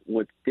suffer, but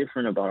what's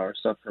different about our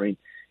suffering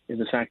is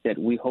the fact that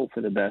we hope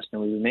for the best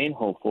and we remain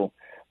hopeful,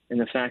 and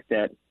the fact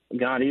that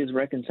God is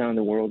reconciling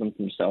the world unto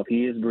himself.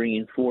 He is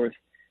bringing forth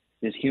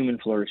this human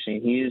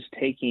flourishing.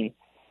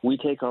 We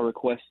take our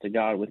requests to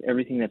God with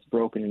everything that's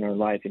broken in our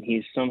life, and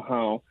he's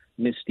somehow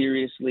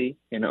mysteriously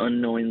and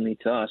unknowingly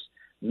to us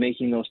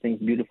making those things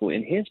beautiful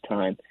in his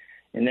time.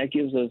 And that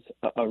gives us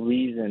a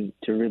reason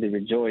to really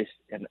rejoice.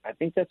 And I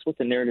think that's what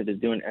the narrative is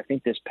doing. I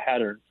think this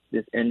pattern,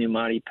 this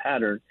enumati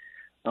pattern,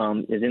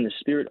 is in the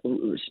Spirit,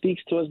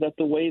 speaks to us that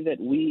the way that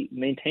we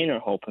maintain our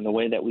hope and the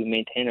way that we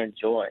maintain our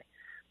joy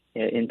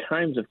in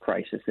times of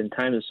crisis, in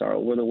times of sorrow,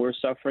 whether we're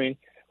suffering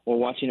or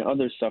watching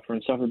others suffer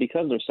and suffer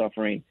because they're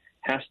suffering,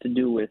 has to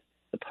do with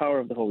the power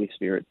of the Holy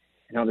Spirit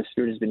and how the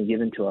Spirit has been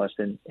given to us.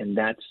 And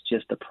that's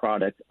just a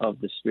product of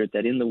the Spirit,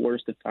 that in the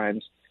worst of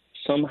times,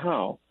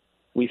 somehow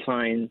we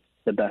find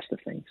the best of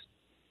things.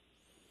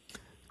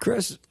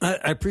 Chris, I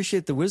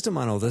appreciate the wisdom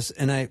on all this,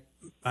 and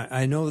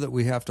I know that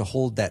we have to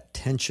hold that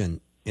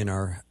tension in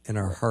our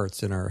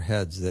hearts, in our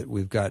heads, that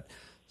we've got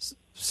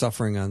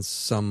suffering at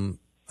some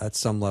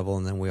level,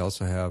 and then we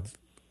also have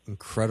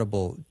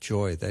incredible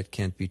joy that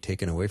can't be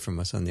taken away from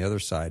us on the other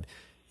side.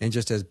 And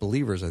just as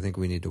believers, I think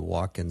we need to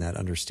walk in that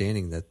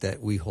understanding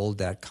that we hold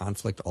that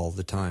conflict all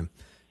the time.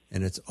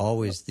 And it's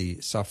always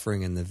the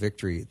suffering and the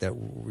victory that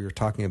we're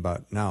talking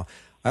about now.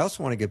 I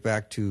also want to get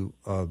back to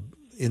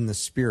in the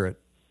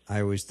Spirit.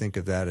 I always think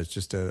of that as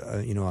just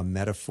a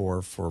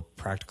metaphor for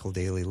practical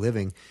daily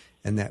living,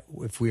 and that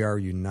if we are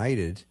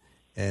united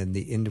and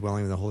the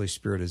indwelling of the Holy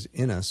Spirit is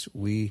in us,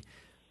 we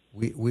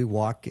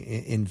walk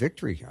in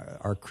victory.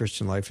 Our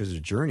Christian life is a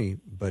journey,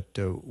 but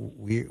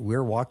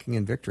we're walking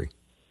in victory.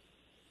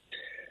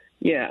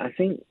 Yeah, I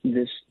think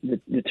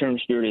the term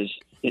spirit is,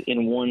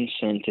 in one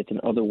sense, it's an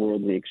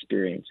otherworldly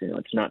experience.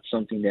 It's not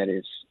something that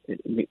is.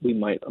 We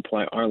might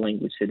apply our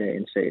language today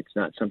and say it's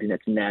not something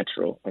that's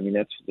natural. I mean,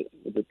 that's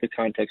the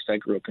context I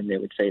grew up in. They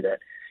would say that,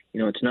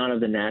 it's not of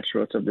the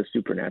natural, it's of the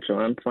supernatural.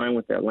 I'm fine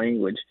with that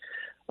language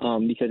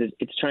because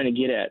it's trying to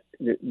get at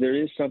there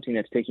is something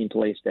that's taking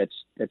place that's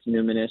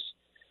numinous.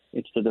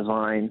 It's the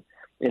divine.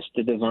 It's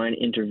the divine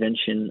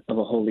intervention of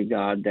a holy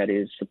God that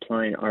is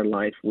supplying our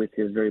life with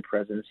his very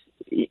presence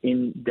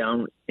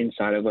down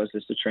inside of us.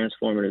 It's the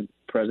transformative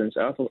presence.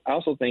 I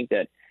also think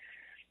that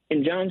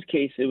in John's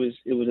case, it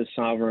was a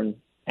sovereign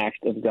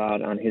act of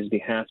God on his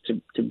behalf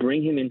to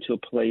bring him into a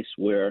place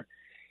where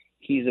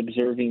he's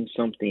observing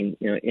something,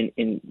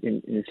 in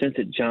the sense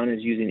that John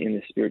is using in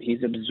the Spirit.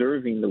 He's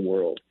observing the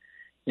world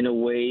in a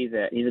way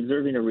that he's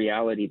observing a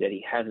reality that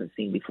he hasn't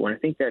seen before. And I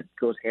think that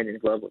goes hand in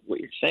glove with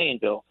what you're saying,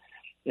 Bill,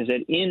 is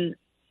that in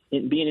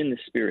being in the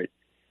Spirit,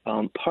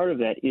 part of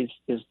that is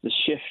the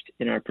shift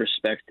in our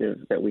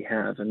perspective that we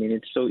have. I mean,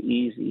 it's so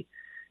easy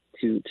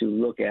to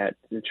look at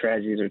the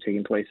tragedies that are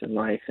taking place in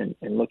life and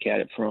look at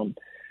it from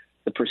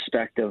the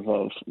perspective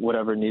of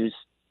whatever news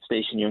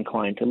station you're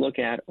inclined to look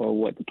at or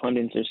what the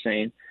pundits are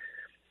saying.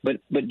 But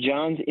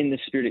John's in the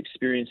Spirit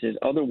experiences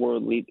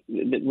otherworldly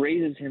that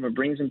raises him or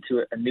brings him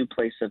to a new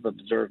place of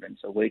observance,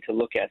 a way to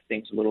look at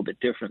things a little bit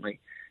differently.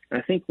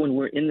 And I think when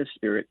we're in the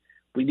Spirit,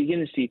 we begin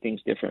to see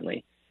things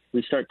differently.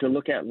 We start to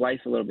look at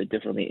life a little bit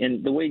differently.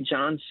 And the way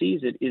John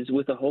sees it is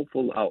with a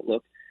hopeful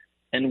outlook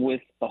and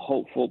with a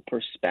hopeful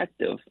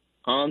perspective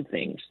on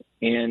things.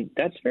 And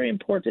that's very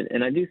important.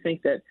 And I do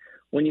think that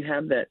when you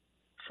have that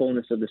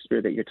fullness of the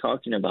Spirit that you're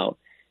talking about,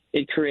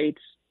 it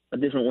creates a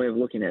different way of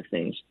looking at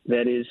things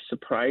that is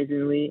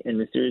surprisingly and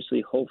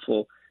mysteriously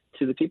hopeful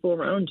to the people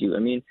around you. I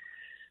mean,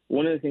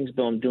 one of the things,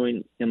 Bill, I'm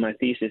doing in my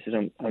thesis is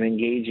I'm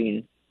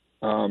engaging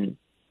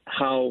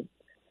how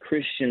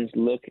Christians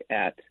look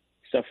at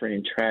suffering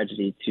and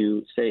tragedy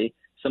to, say,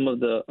 some of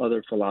the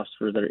other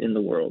philosophers that are in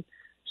the world,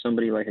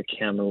 somebody like a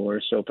Camus or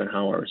a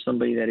Schopenhauer, or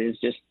somebody that is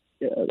just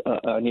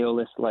a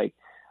nihilist like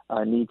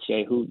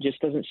Nietzsche, who just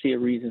doesn't see a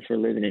reason for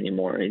living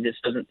anymore.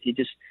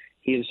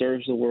 He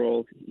observes the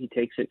world, he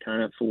takes it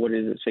kind of for what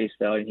it is at face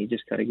value, and he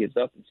just kind of gives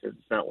up and says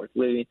it's not worth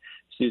living.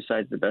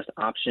 Suicide's the best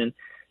option.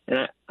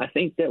 And I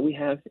think that we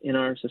have in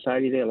our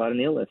society today a lot of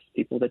nihilists,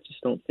 people that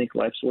just don't think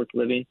life's worth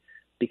living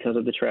because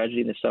of the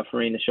tragedy and the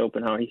suffering. The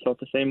Schopenhauer, he felt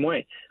the same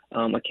way.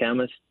 A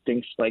Camus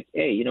thinks like,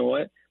 hey, you know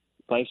what?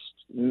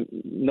 The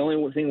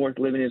only thing worth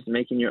living is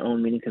making your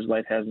own meaning because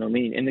life has no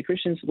meaning. And the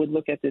Christians would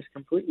look at this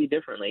completely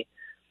differently.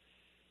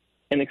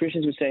 And the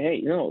Christians would say,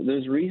 hey,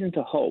 there's reason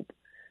to hope.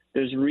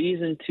 There's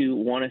reason to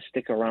want to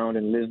stick around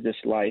and live this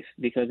life,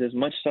 because as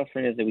much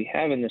suffering as that we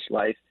have in this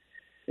life,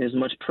 as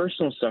much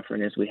personal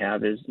suffering as we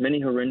have, as many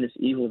horrendous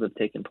evils have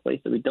taken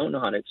place that we don't know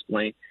how to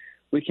explain,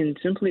 we can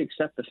simply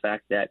accept the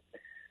fact that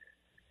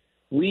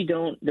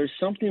there's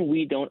something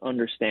we don't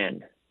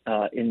understand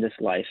in this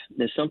life.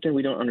 There's something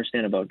we don't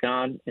understand about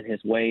God and his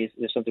ways.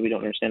 There's something we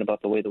don't understand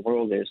about the way the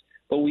world is.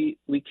 But we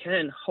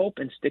can hope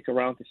and stick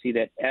around to see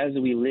that as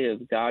we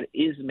live, God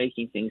is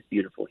making things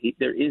beautiful.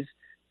 There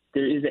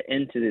is an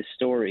end to this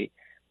story,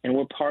 and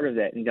we're part of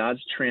that. And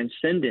God's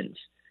transcendence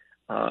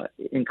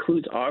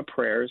includes our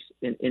prayers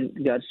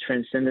in God's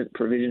transcendent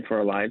provision for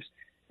our lives,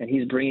 and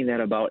he's bringing that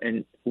about.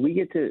 And we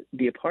get to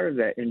be a part of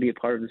that and be a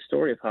part of the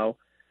story of how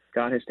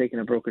God has taken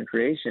a broken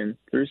creation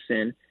through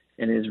sin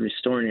and is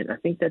restoring it. I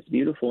think that's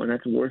beautiful, and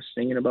that's worth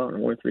singing about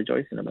and worth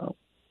rejoicing about.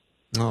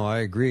 Oh, I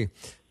agree.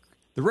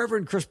 The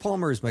Reverend Chris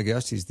Palmer is my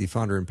guest. He's the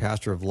founder and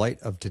pastor of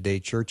Light of Today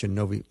Church in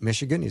Novi,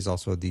 Michigan. He's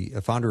also the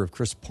founder of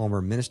Chris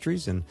Palmer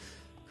Ministries and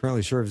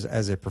currently serves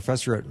as a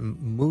professor at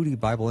Moody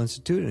Bible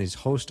Institute, and he's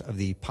host of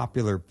the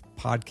popular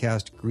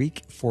podcast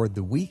Greek for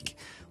the Week.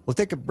 We'll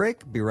take a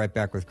break. Be right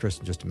back with Chris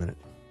in just a minute.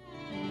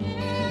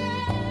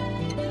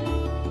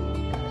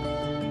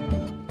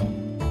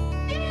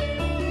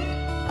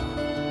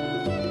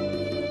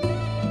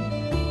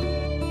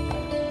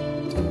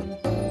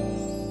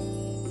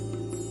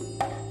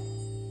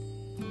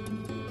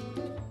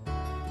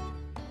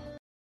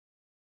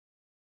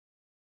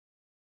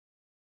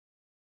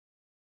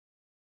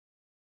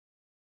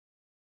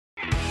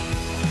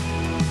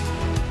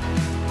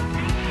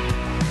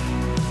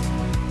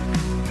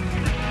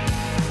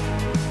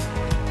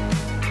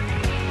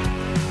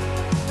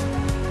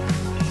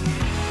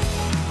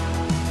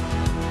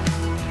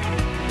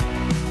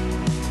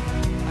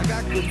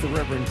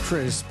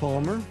 Chris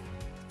Palmer,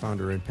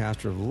 founder and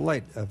pastor of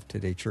Light of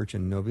Today Church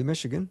in Novi,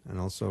 Michigan, and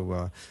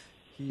also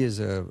he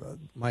is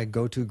my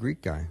go-to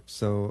Greek guy.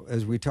 So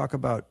as we talk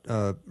about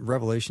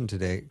Revelation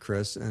today,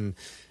 Chris, and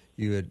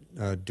you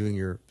had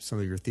doing some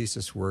of your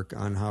thesis work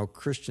on how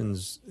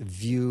Christians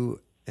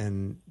view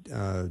and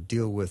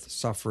deal with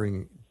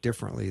suffering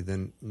differently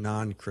than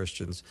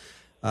non-Christians.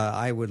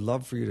 I would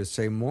love for you to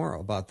say more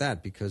about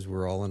that, because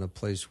we're all in a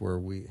place where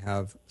we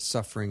have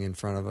suffering in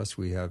front of us.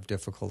 We have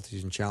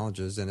difficulties and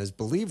challenges. And as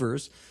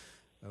believers,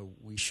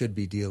 we should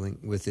be dealing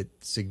with it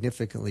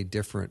significantly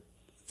different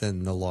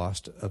than the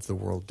lost of the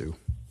world do.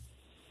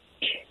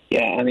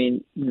 Yeah, I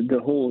mean, the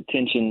whole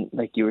tension,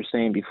 like you were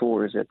saying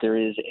before, is that there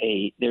is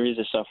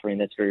a suffering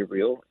that's very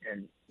real,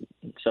 and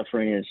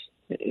suffering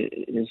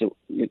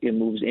it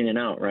moves in and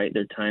out, right?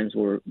 There are times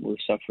where we're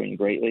suffering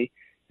greatly,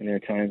 and there are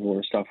times where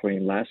we're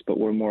suffering less, but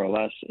we're more or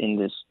less in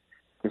this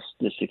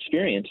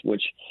experience,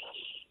 which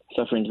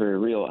suffering is very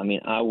real. I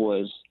mean, I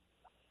was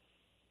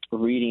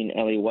reading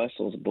Elie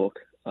Wiesel's book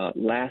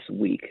last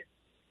week.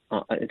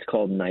 It's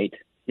called Night.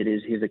 It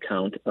is his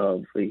account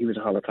of, he was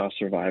a Holocaust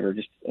survivor,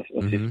 just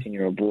a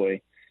 15-year-old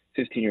boy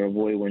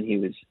when he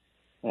was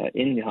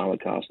in the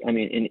Holocaust. I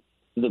mean,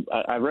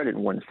 I read it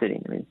in one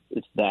sitting. I mean,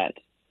 it's that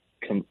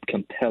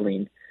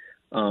compelling.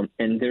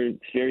 And there's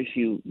very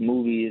few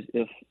movies,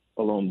 if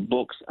alone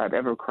books, I've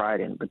ever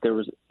cried in. But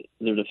there's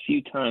a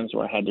few times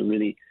where I had to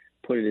really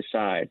put it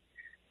aside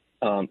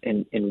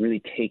and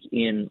really take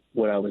in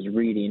what I was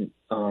reading.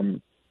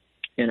 And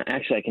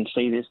actually, I can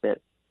say this, that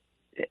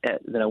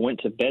I went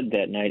to bed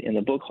that night and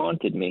the book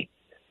haunted me.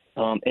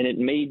 And it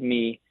made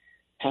me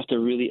have to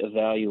really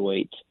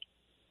evaluate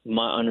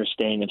my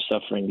understanding of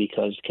suffering,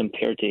 because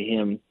compared to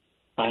him,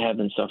 I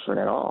haven't suffered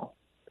at all.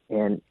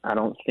 And I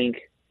don't think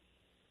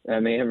I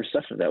may ever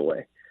suffer that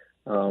way.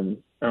 I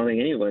don't think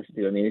any of us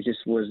do. I mean, it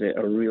just was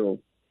a real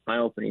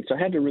eye-opening. So I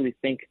had to really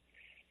think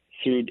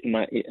through, am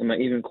I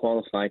even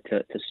qualified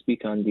to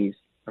speak on these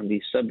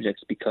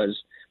subjects? Because,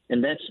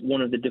 and that's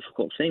one of the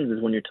difficult things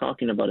is when you're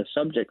talking about a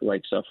subject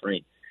like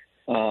suffering,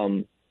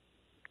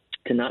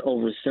 to not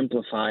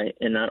oversimplify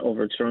and not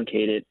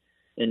over-truncate it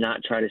and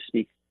not try to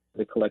speak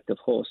the collective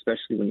whole,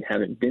 especially when you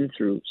haven't been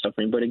through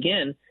suffering. But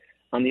again,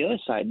 on the other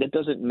side, that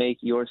doesn't make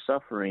your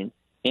suffering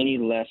any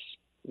less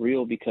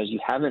real because you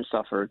haven't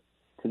suffered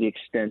to the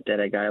extent that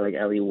a guy like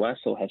Elie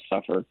Wiesel has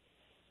suffered.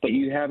 But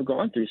you have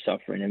gone through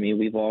suffering. I mean,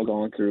 we've all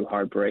gone through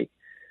heartbreak.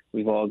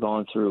 We've all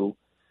gone through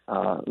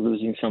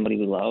losing somebody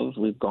we love.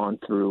 We've gone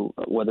through,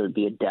 whether it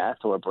be a death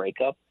or a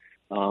breakup.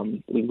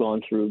 We've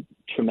gone through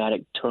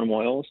traumatic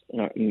turmoils,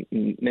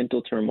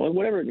 mental turmoil,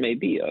 whatever it may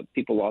be.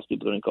 People lost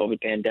people during COVID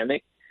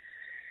pandemic.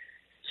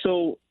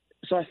 So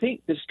I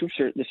think the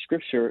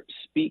scripture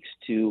speaks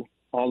to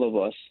all of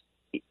us,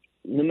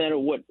 no matter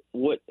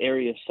what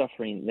area of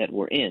suffering that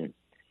we're in,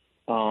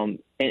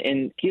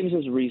 and gives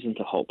us reason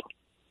to hope.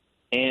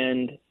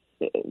 And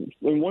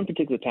in one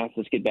particular passage,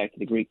 let's get back to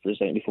the Greek for a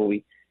second before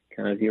we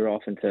kind of veer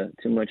off into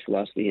too much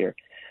philosophy here.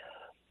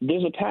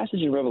 There's a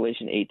passage in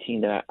Revelation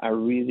 18 that I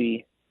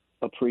really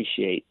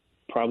appreciate,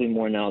 probably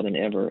more now than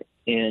ever.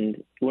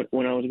 And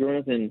when I was growing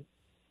up in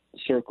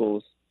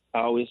circles,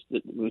 this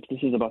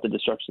is about the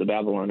destruction of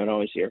Babylon. I'd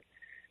always hear,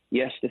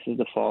 yes, this is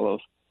the fall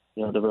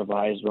of the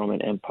revised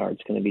Roman Empire.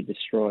 It's going to be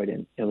destroyed.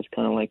 And it was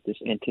kind of like this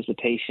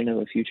anticipation of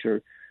a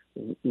future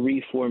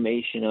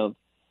reformation of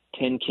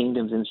 10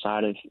 kingdoms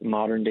inside of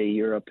modern-day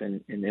Europe,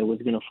 and it was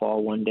going to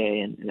fall one day,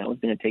 and that was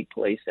going to take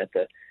place at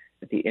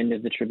the end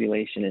of the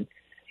tribulation. And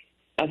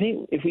I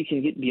think if we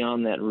can get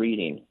beyond that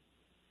reading,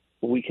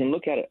 we can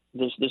look at it.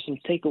 There's some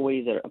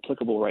takeaways that are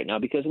applicable right now,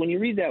 because when you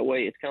read that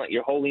way, it's kind of like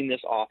you're holding this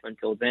off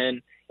until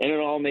then, and it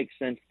all makes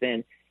sense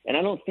then. And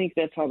I don't think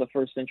that's how the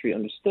first century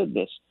understood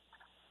this.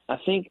 I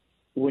think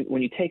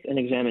when you take an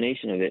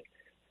examination of it,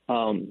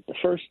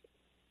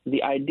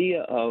 the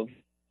idea of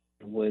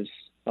was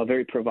a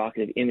very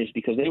provocative image,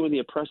 because they were the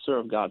oppressor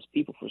of God's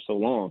people for so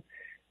long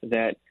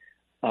that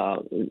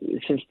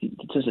since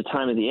the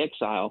time of the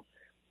exile,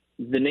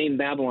 the name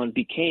Babylon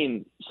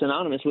became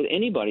synonymous with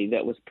anybody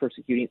that was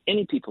persecuting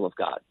any people of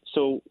God.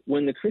 So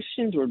when the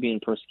Christians were being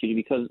persecuted,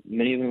 because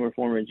many of them were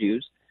former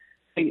Jews,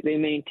 they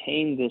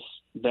maintained this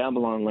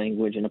Babylon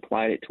language and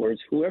applied it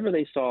towards whoever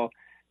they saw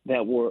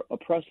that were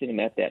oppressing them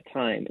at that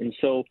time. And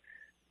so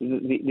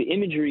the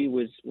imagery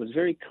was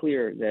very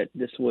clear that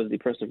this was the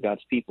oppressor of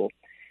God's people.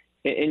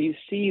 And you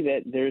see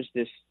that there's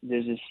this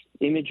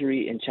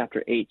imagery in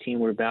chapter 18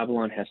 where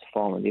Babylon has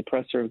fallen. The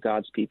oppressor of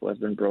God's people has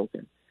been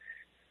broken.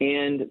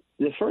 And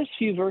the first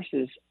few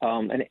verses,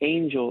 an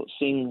angel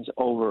sings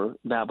over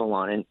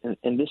Babylon.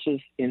 And this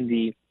is in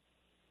the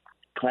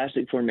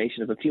classic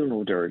formation of a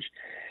funeral dirge.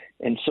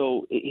 And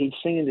so he's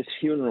singing this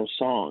funeral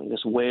song,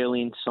 this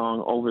wailing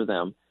song over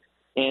them.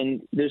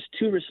 And there's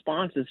two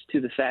responses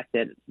to the fact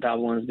that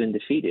Babylon has been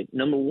defeated.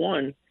 Number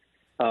one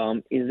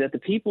is that the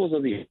peoples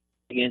of the earth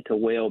begin to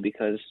wail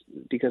because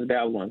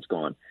Babylon's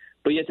gone.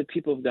 But yet the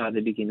people of God,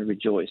 they begin to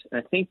rejoice.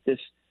 And I think this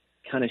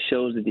kind of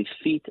shows the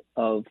defeat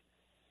of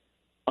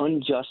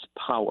unjust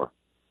power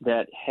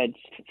that had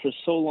for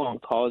so long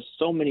caused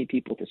so many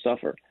people to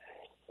suffer.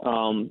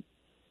 And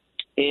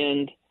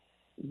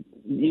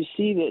you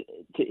see that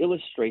to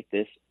illustrate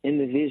this in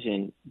the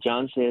vision,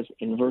 John says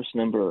in verse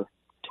number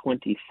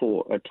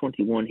 24 or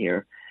 21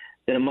 here,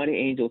 that a mighty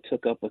angel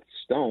took up a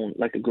stone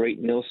like a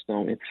great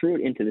millstone and threw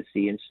it into the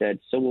sea and said,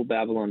 so will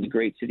Babylon, the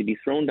great city, be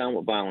thrown down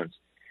with violence,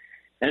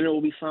 and it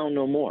will be found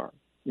no more.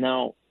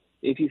 Now,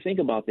 if you think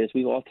about this,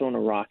 we've all thrown a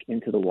rock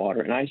into the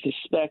water, and I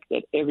suspect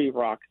that every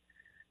rock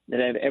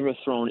that I've ever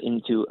thrown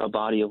into a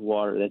body of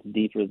water that's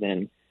deeper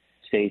than,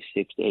 say,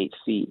 6 to 8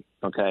 feet,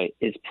 okay,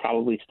 is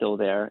probably still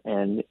there,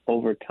 and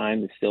over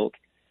time the silt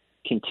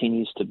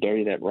continues to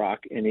bury that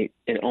rock, and it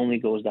only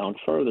goes down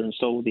further. And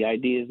so the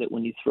idea is that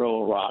when you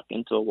throw a rock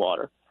into a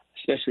water,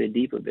 especially a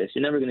deep abyss,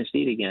 you're never going to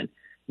see it again.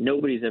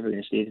 Nobody's ever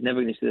going to see it. It's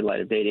never going to see the light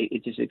of day.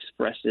 It just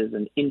expresses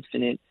an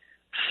infinite,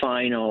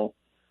 final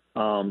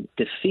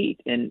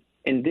defeat. And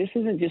this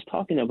isn't just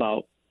talking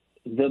about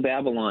the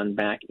Babylon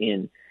back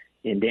in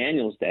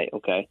Daniel's day,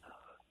 okay?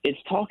 It's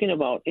talking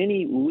about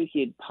any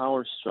wicked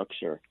power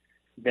structure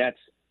that's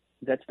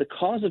the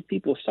cause of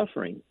people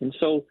suffering. And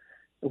so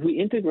if we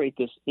integrate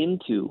this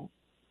into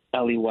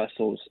Elie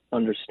Wiesel's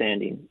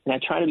understanding, and I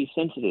try to be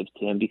sensitive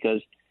to him because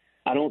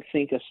I don't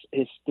think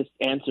this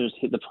answers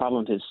the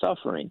problem of his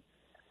suffering,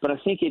 but I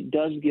think it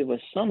does give us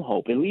some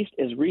hope, at least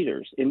as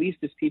readers, at least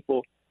as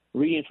people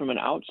reading from an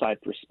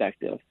outside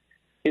perspective,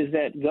 is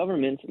that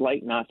governments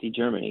like Nazi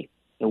Germany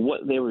and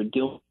what they were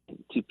doing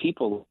to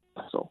people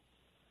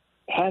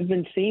have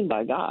been seen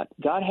by God.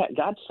 God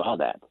saw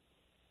that.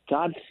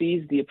 God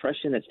sees the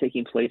oppression that's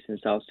taking place in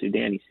South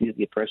Sudan. He sees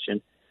the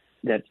oppression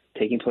that's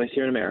taking place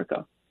here in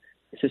America,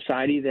 a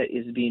society that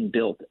is being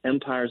built,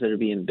 empires that are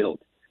being built,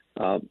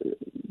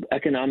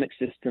 economic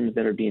systems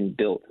that are being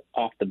built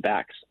off the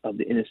backs of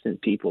the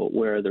innocent people,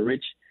 where the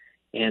rich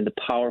and the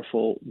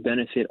powerful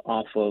benefit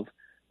off of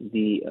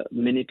the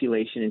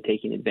manipulation and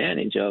taking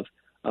advantage of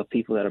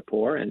people that are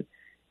poor, and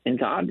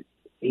God,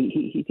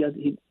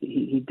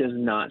 he does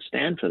not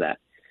stand for that.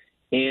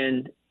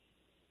 And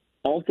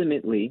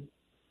ultimately,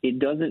 it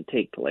doesn't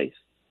take place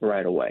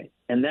right away.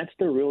 And that's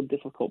the real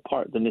difficult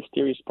part, the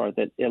mysterious part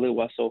that Elie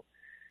Wiesel,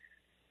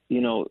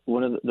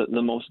 one of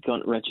the most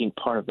gut-wrenching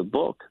part of the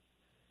book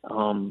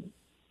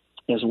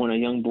is when a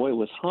young boy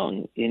was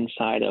hung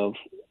inside of,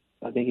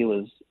 I think it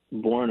was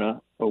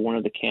Borna, or one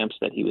of the camps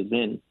that he was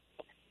in,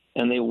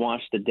 and they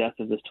watched the death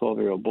of this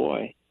 12-year-old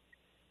boy.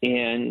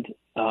 And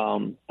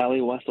Elie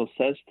Wiesel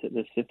says to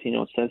this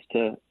 15-year-old, says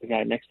to the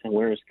guy next to him,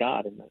 "Where is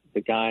God?" And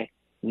the guy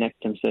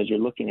next to him says, "You're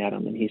looking at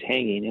him, and he's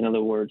hanging." In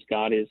other words,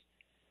 God is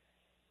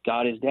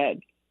dead.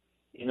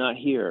 He's not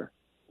here.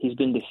 He's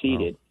been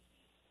defeated.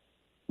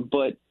 Oh.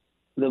 But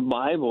the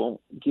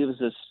Bible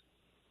gives us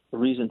a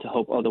reason to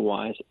hope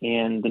otherwise.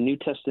 And the New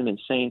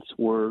Testament saints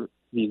were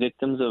the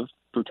victims of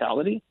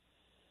brutality.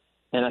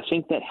 And I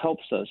think that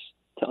helps us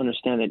to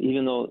understand that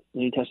even though the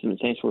New Testament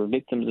saints were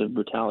victims of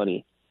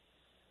brutality,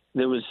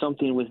 there was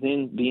something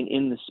within being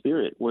in the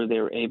Spirit where they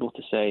were able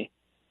to say,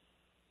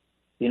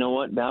 you know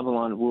what,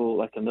 Babylon will,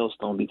 like a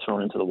millstone, be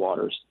thrown into the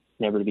waters,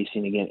 never to be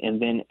seen again.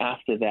 And then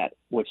after that,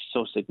 what's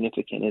so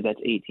significant, and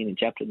that's 18 in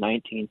chapter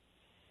 19,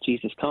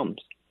 Jesus comes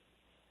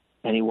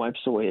and he wipes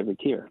away every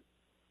tear.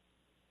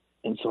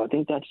 And so I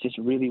think that's just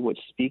really what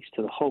speaks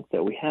to the hope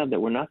that we have, that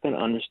we're not going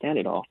to understand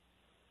it all,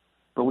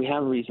 but we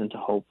have reason to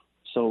hope.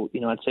 So,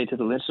 I'd say to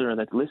the listener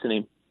that's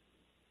listening,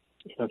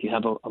 if you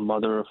have a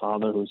mother or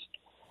father who's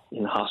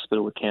in the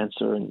hospital with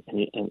cancer and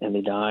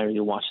they die, or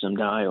you're watching them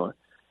die,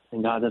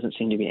 and God doesn't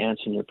seem to be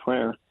answering your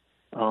prayer,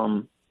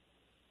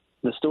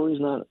 the story's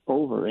not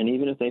over. And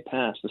even if they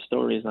pass, the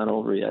story is not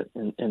over yet,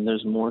 and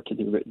there's more to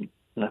be written.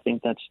 And I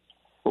think that's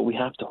what we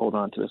have to hold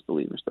on to as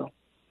believers, though.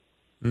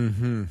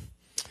 Mm-hmm.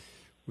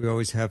 We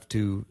always have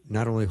to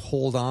not only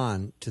hold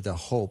on to the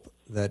hope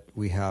that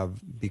we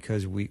have,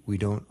 because we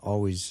don't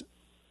always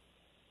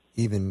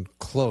even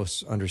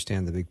close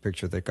understand the big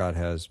picture that God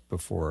has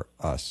before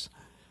us.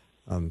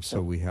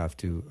 So we have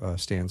to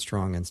stand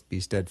strong and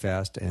be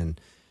steadfast and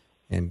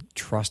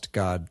trust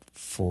God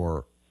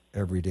for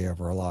every day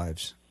of our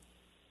lives.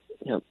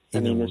 Yep.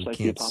 It's like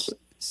the Apostle.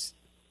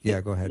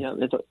 Yeah, go ahead. Yeah,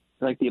 it's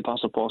like the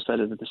Apostle Paul said,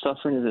 that the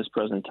suffering of this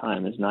present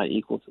time is not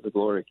equal to the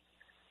glory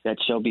that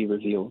shall be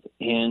revealed.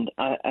 And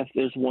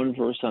there's one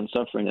verse on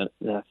suffering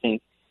that I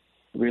think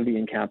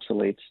really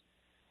encapsulates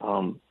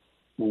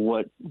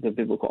what the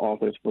biblical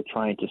authors were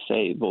trying to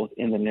say, both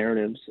in the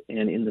narratives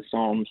and in the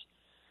Psalms.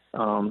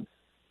 I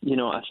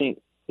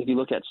think if you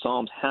look at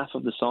Psalms, half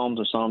of the Psalms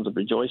are Psalms of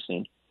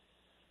rejoicing,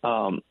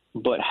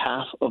 but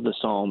half of the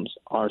Psalms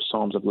are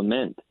Psalms of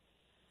lament.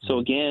 So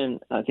again,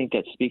 I think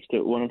that speaks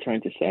to what I'm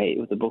trying to say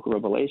with the book of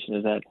Revelation,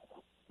 is that,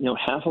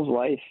 half of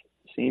life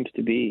seems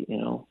to be,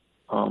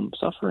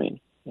 suffering,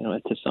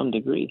 to some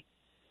degree.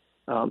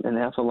 And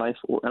half of life,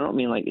 I don't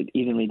mean like it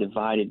evenly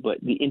divided, but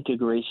the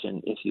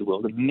integration, if you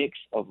will, the mix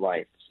of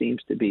life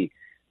seems to be,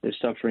 there's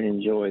suffering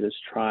and joy, there's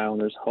trial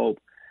and there's hope.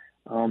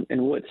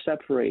 And what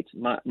separates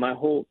my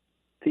whole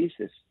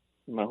thesis,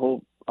 my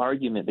whole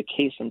argument, the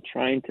case I'm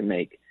trying to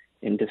make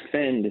and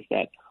defend, is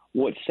that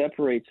what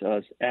separates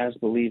us as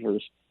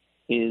believers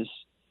is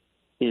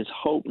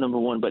hope, number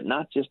one, but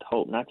not just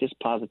hope, not just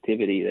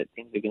positivity that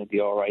things are going to be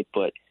all right,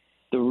 but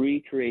the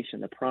recreation,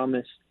 the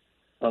promise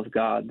of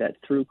God that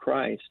through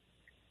Christ,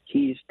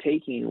 he's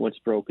taking what's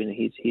broken,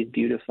 he's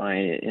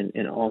beautifying it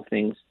in all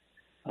things.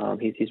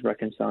 He's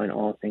reconciling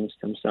all things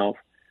to himself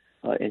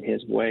in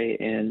his way.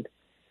 And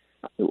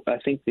I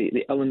think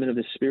the element of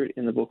the Spirit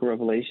in the book of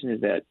Revelation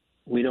is that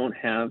we don't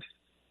have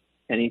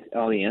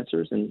all the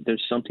answers, and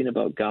there's something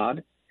about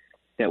God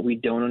that we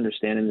don't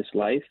understand in this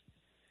life,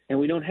 and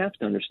we don't have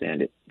to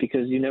understand it,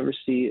 because you never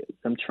see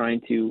them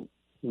trying to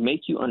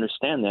make you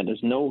understand that.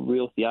 There's no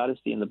real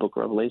theodicy in the book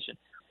of Revelation.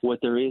 What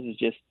there is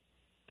just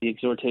the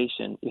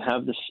exhortation. You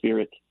have the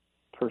Spirit,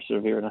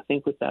 persevere. And I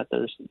think with that,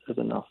 there's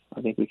enough.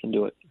 I think we can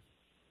do it.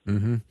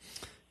 Mm-hmm.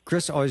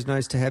 Chris, always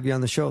nice to have you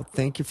on the show.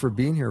 Thank you for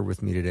being here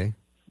with me today.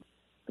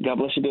 God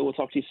bless you, Bill. We'll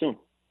talk to you soon.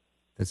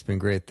 That's been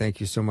great. Thank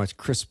you so much.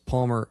 Chris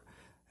Palmer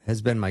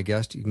has been my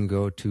guest. You can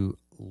go to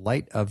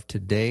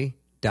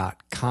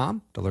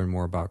lightoftoday.com to learn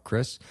more about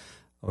Chris.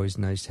 Always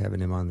nice having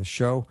him on the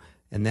show.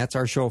 And that's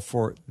our show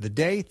for the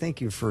day.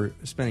 Thank you for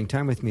spending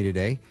time with me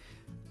today.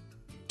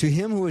 To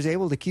him who is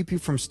able to keep you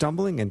from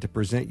stumbling and to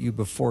present you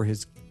before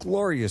his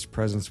glorious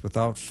presence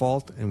without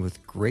fault and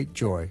with great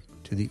joy,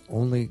 to the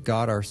only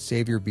God our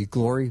Savior be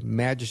glory,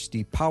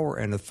 majesty, power,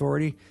 and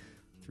authority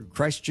through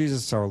Christ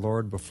Jesus our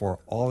Lord, before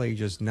all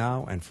ages,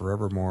 now and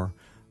forevermore.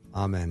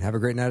 Amen. Have a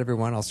great night,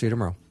 everyone. I'll see you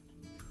tomorrow.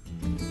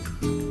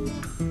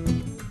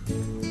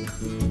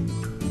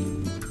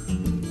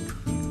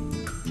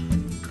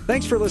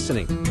 Thanks for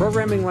listening.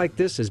 Programming like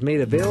this is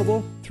made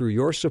available through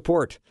your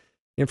support.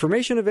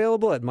 Information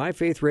available at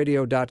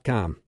myfaithradio.com.